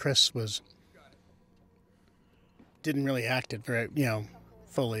rehearsed it, Chris didn't really act it very,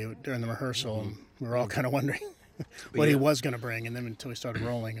 fully during the rehearsal. And we were all kind of wondering what he was going to bring, and then until we started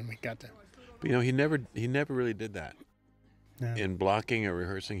rolling and we got to. But, he never really did that. Yeah. In blocking or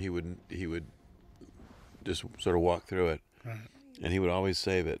rehearsing, he would just sort of walk through it, right. And he would always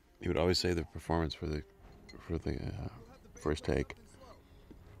save it. He would always save the performance for the first take.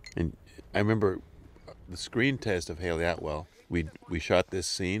 And I remember the screen test of Haley Atwell. We shot this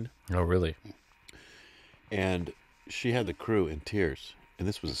scene. Oh, really? And she had the crew in tears, and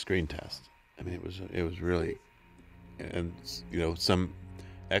this was a screen test. I mean, it was really, and some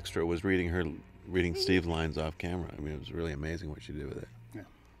extra was reading Steve's lines off camera. I mean, it was really amazing what she did with it. Yeah.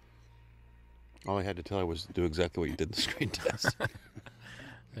 All I had to tell her was do exactly what you did in the screen test.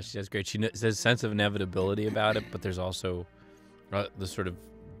 She does great. There's a sense of inevitability about it, but there's also the sort of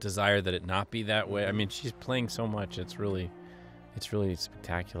desire that it not be that way. I mean, she's playing so much. It's really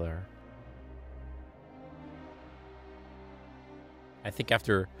spectacular. I think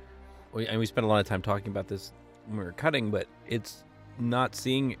we spent a lot of time talking about this when we were cutting, but it's not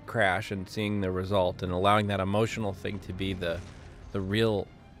seeing it crash and seeing the result and allowing that emotional thing to be the real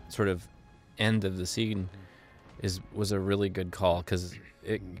sort of end of the scene was a really good call, because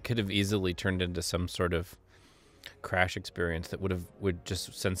it could have easily turned into some sort of crash experience that would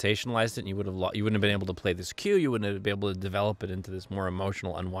just sensationalize it, and you wouldn't have been able to play this cue. You wouldn't have been able to develop it into this more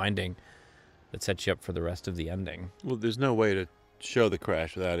emotional unwinding that sets you up for the rest of the ending. Well, there's no way to show the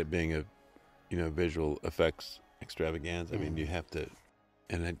crash without it being a visual effects extravaganza. I mean, you have to,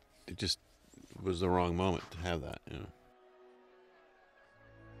 and it just was the wrong moment to have that.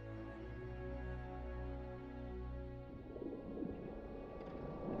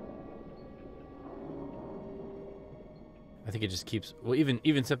 I think it just keeps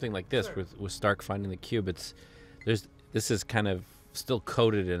even something like this with Stark finding the cube. This is kind of still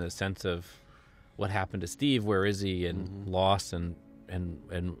coded in a sense of what happened to Steve, where is he, and loss and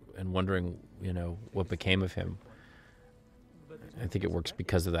wondering what became of him. I think it works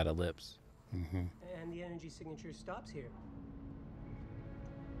because of that ellipse. Mm-hmm. And the energy signature stops here.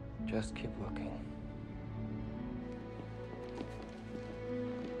 Just keep looking.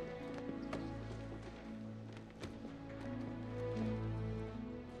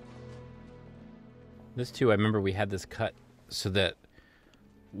 This too, I remember we had this cut so that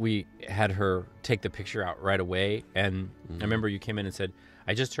we had her take the picture out right away. And I remember you came in and said,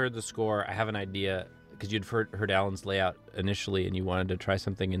 I just heard the score. I have an idea, because you'd heard Alan's layout initially and you wanted to try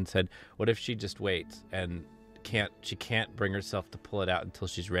something, and said, what if she just waits and she can't bring herself to pull it out until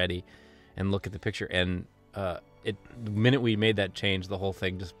she's ready and look at the picture. And the minute we made that change, the whole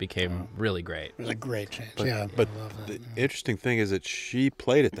thing just became really great. It was a great change. But, yeah. But I love that. the interesting thing is that she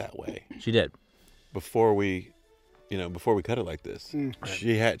played it that way. She did. Before we cut it like this.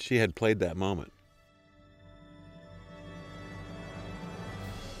 She had played that moment.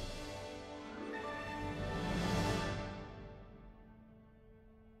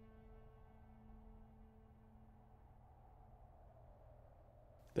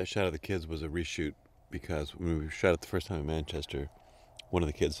 That shot of the kids was a reshoot because when we shot it the first time in Manchester, one of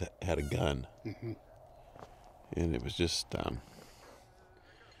the kids had a gun. And it was just,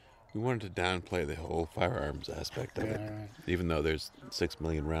 we wanted to downplay the whole firearms aspect of it, right. even though there's 6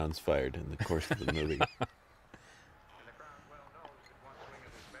 million rounds fired in the course of the movie.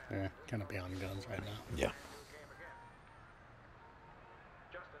 Yeah, kind of beyond guns right now. Yeah.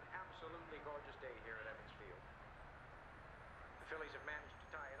 Just an absolutely gorgeous day here at Evans Field. The Phillies have managed to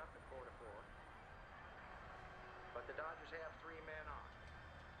tie it up at 4-4. But the Dodgers have 3 men on.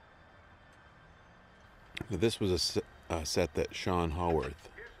 Now, this was a set that Sean Haworth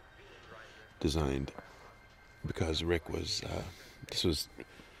designed because Rick was, this was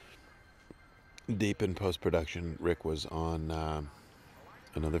deep in post-production. Rick was on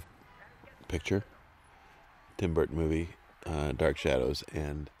another picture, Tim Burton movie, Dark Shadows,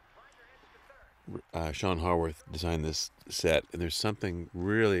 and Sean Haworth designed this set, and there's something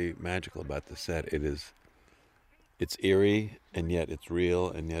really magical about the set. It's eerie, and yet it's real,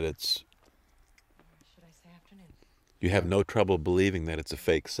 and yet it's, you have no trouble believing that it's a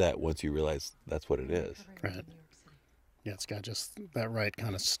fake set once you realize that's what it is. Right. Yeah, it's got just that right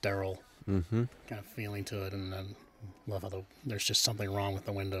kind of sterile kind of feeling to it, and then love how there's just something wrong with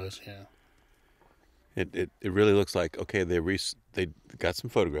the windows. Yeah. It really looks like, okay, they got some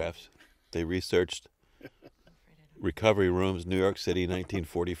photographs. They researched recovery rooms, New York City,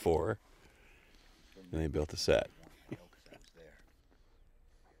 1944, and they built a set.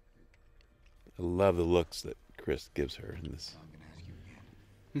 I love the looks that Chris gives her in this.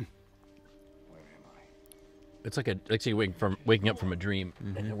 It's like you waking up from a dream,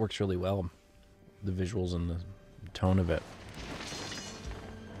 and it works really well. The visuals and the tone of it.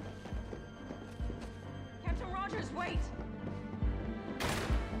 Captain Rogers, wait!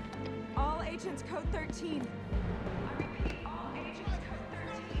 All agents code 13. I repeat, all agents code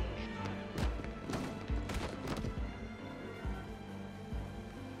 13.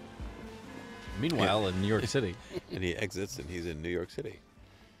 Meanwhile, in New York City. And he exits, and he's in New York City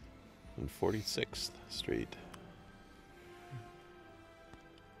on 46th Street.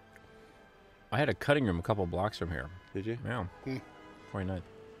 I had a cutting room a couple blocks from here. Did you? Yeah. 49th.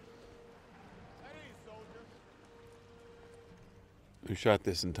 We shot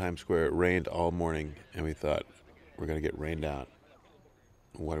this in Times Square. It rained all morning, and we thought, we're going to get rained out.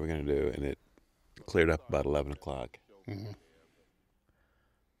 What are we going to do? And it cleared up about 11 o'clock.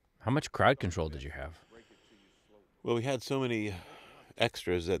 How much crowd control did you have? Well, we had so many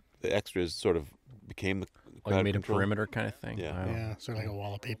extras that the extras sort of became the crowd Like made control. a perimeter kind of thing? Yeah. Wow. Yeah, sort of like a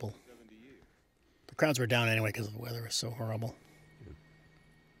wall of people. The crowds were down anyway because the weather was so horrible.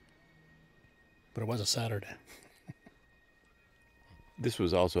 But it was a Saturday. This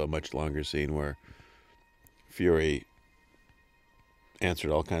was also a much longer scene where Fury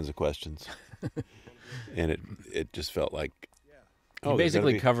answered all kinds of questions. And it just felt like... He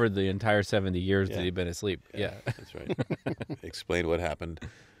basically covered the entire 70 years that he'd been asleep. Yeah. That's right. Explained what happened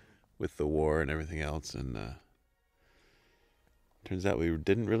with the war and everything else. And turns out we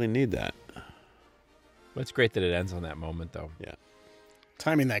didn't really need that. Well, it's great that it ends on that moment, though. Yeah.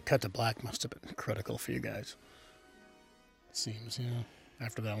 Timing that cut to black must have been critical for you guys. It seems,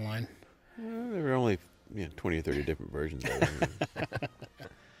 after that line. There were only 20 or 30 different versions of it.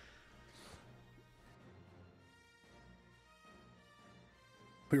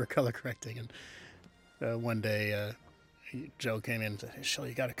 We were color correcting, and one day Joe came in and said, "Hey, Shelly,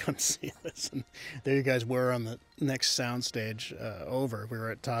 you got to come see this." And there you guys were on the next soundstage over. We were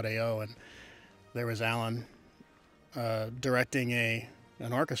at Todd A.O., and there was Alan directing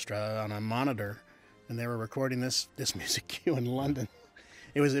an orchestra on a monitor, and they were recording this music cue in London.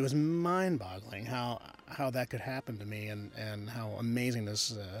 It was mind-boggling how that could happen to me, and how amazing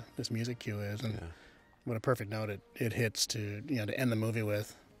this music cue is, and what a perfect note it hits to to end the movie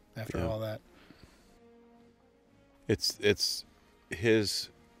with after all that. It's his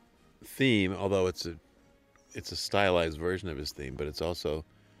theme, although it's a stylized version of his theme, but it's so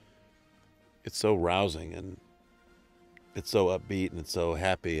rousing and it's so upbeat and it's so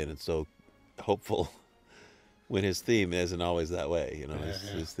happy and it's so hopeful. When his theme isn't always that way, you know,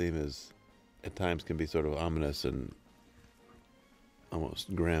 his theme is at times can be sort of ominous and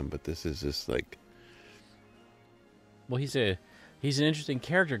almost grim, but this is just like. Well, he's an interesting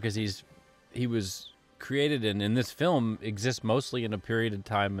character because he was created and in this film exists mostly in a period of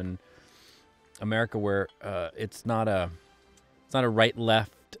time in America where it's not a right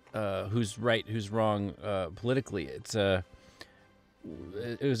left who's right who's wrong politically. It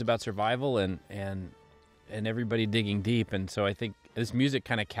was about survival and everybody digging deep, and so I think this music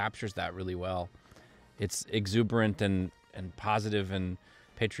kind of captures that really well. It's exuberant and positive and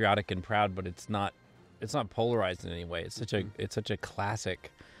patriotic and proud, but it's not polarized in any way. It's such a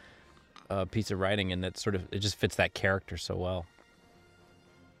classic piece of writing, and it just fits that character so well.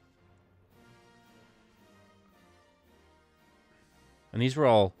 And these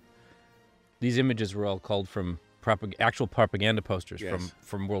images were all culled from actual propaganda posters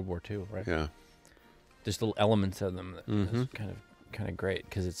from World War II, right? Yeah. Just little elements of them that's kind of great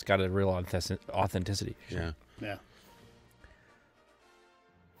because it's got a real authenticity. Yeah. Yeah.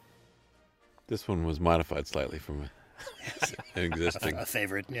 This one was modified slightly from an existing a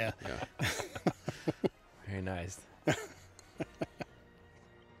favorite. Yeah. Yeah. Very nice. I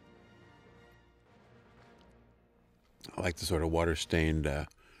like the sort of water stained.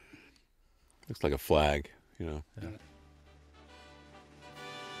 Looks like a flag, you know. Yeah.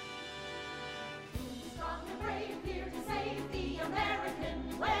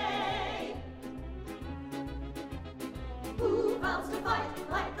 Who vows to fight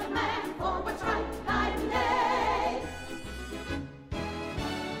like the man for what's right night and day?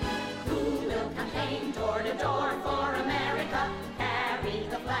 Who will campaign door to door for America? Carry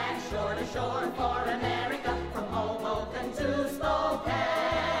the flag shore to shore for America, from Hoboken to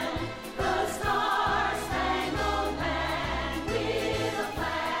Spokane. The Star-Spangled Man with a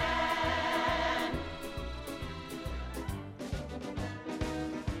plan.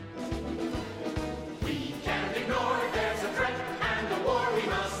 We can't ignore there's a threat and a war we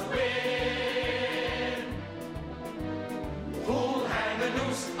must win. Who'll hang the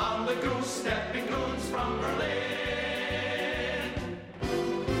noose on the goose, stepping goons from Berlin?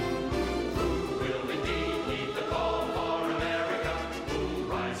 Who will indeed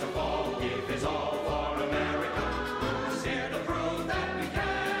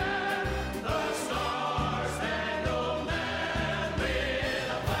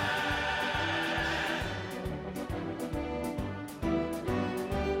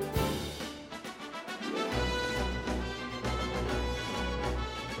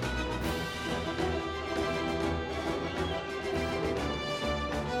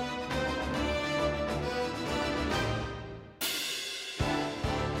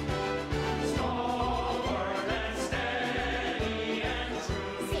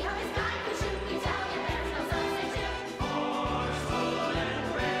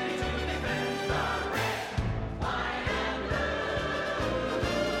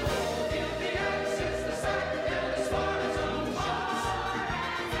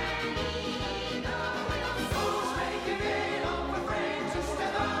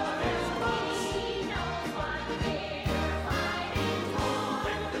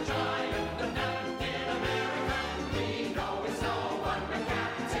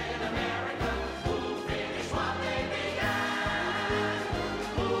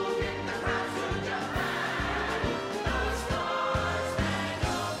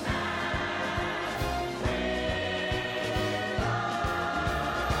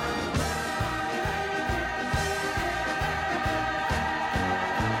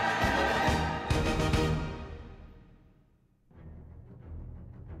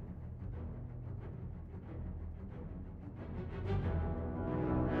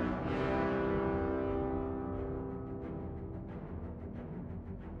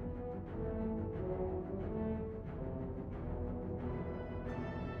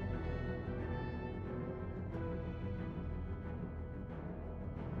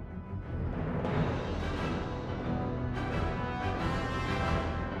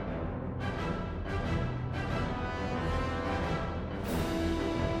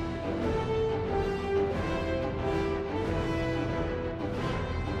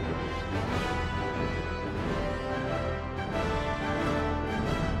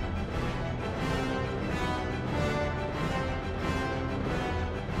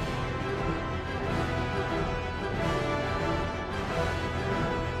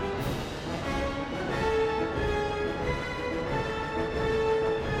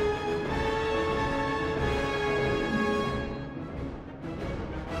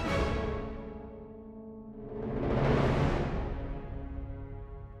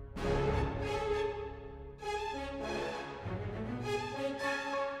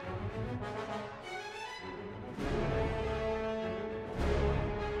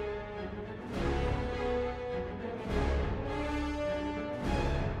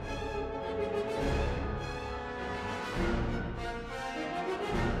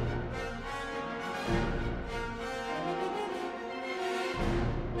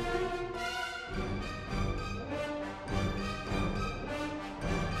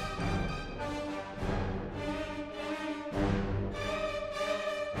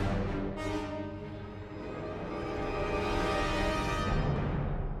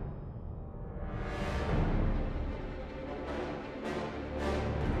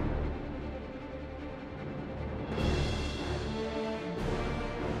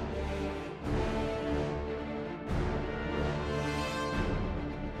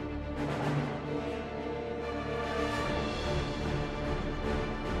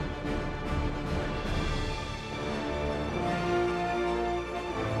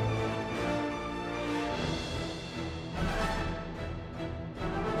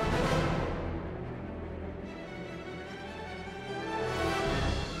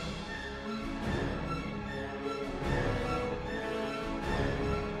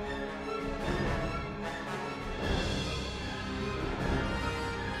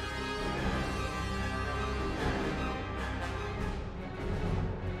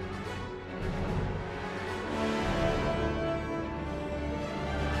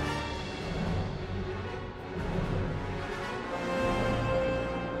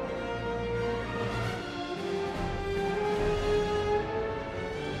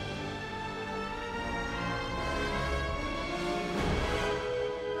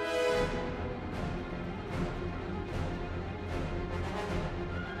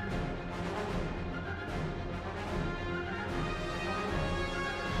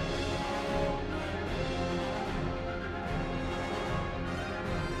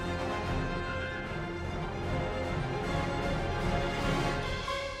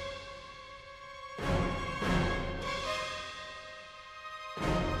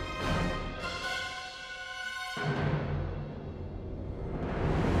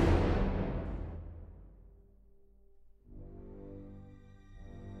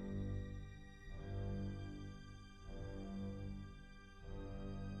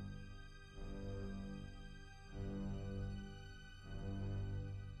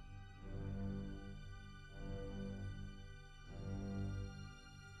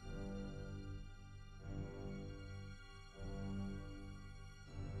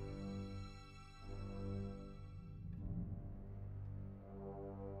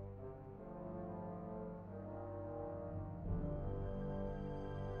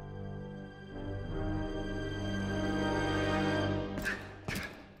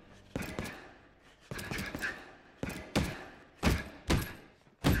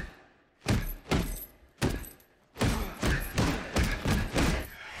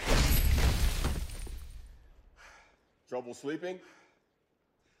Trouble sleeping?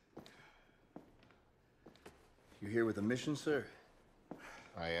 You here with a mission, sir?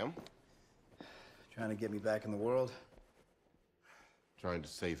 I am. Trying to get me back in the world? Trying to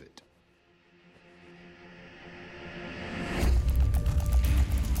save it.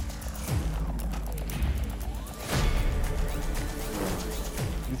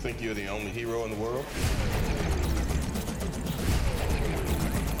 You think you're the only hero in the world?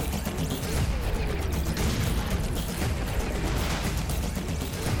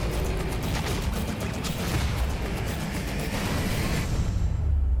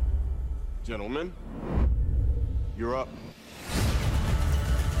 Gentlemen, you're up.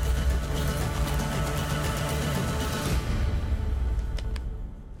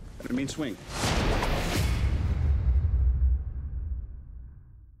 I mean, swing.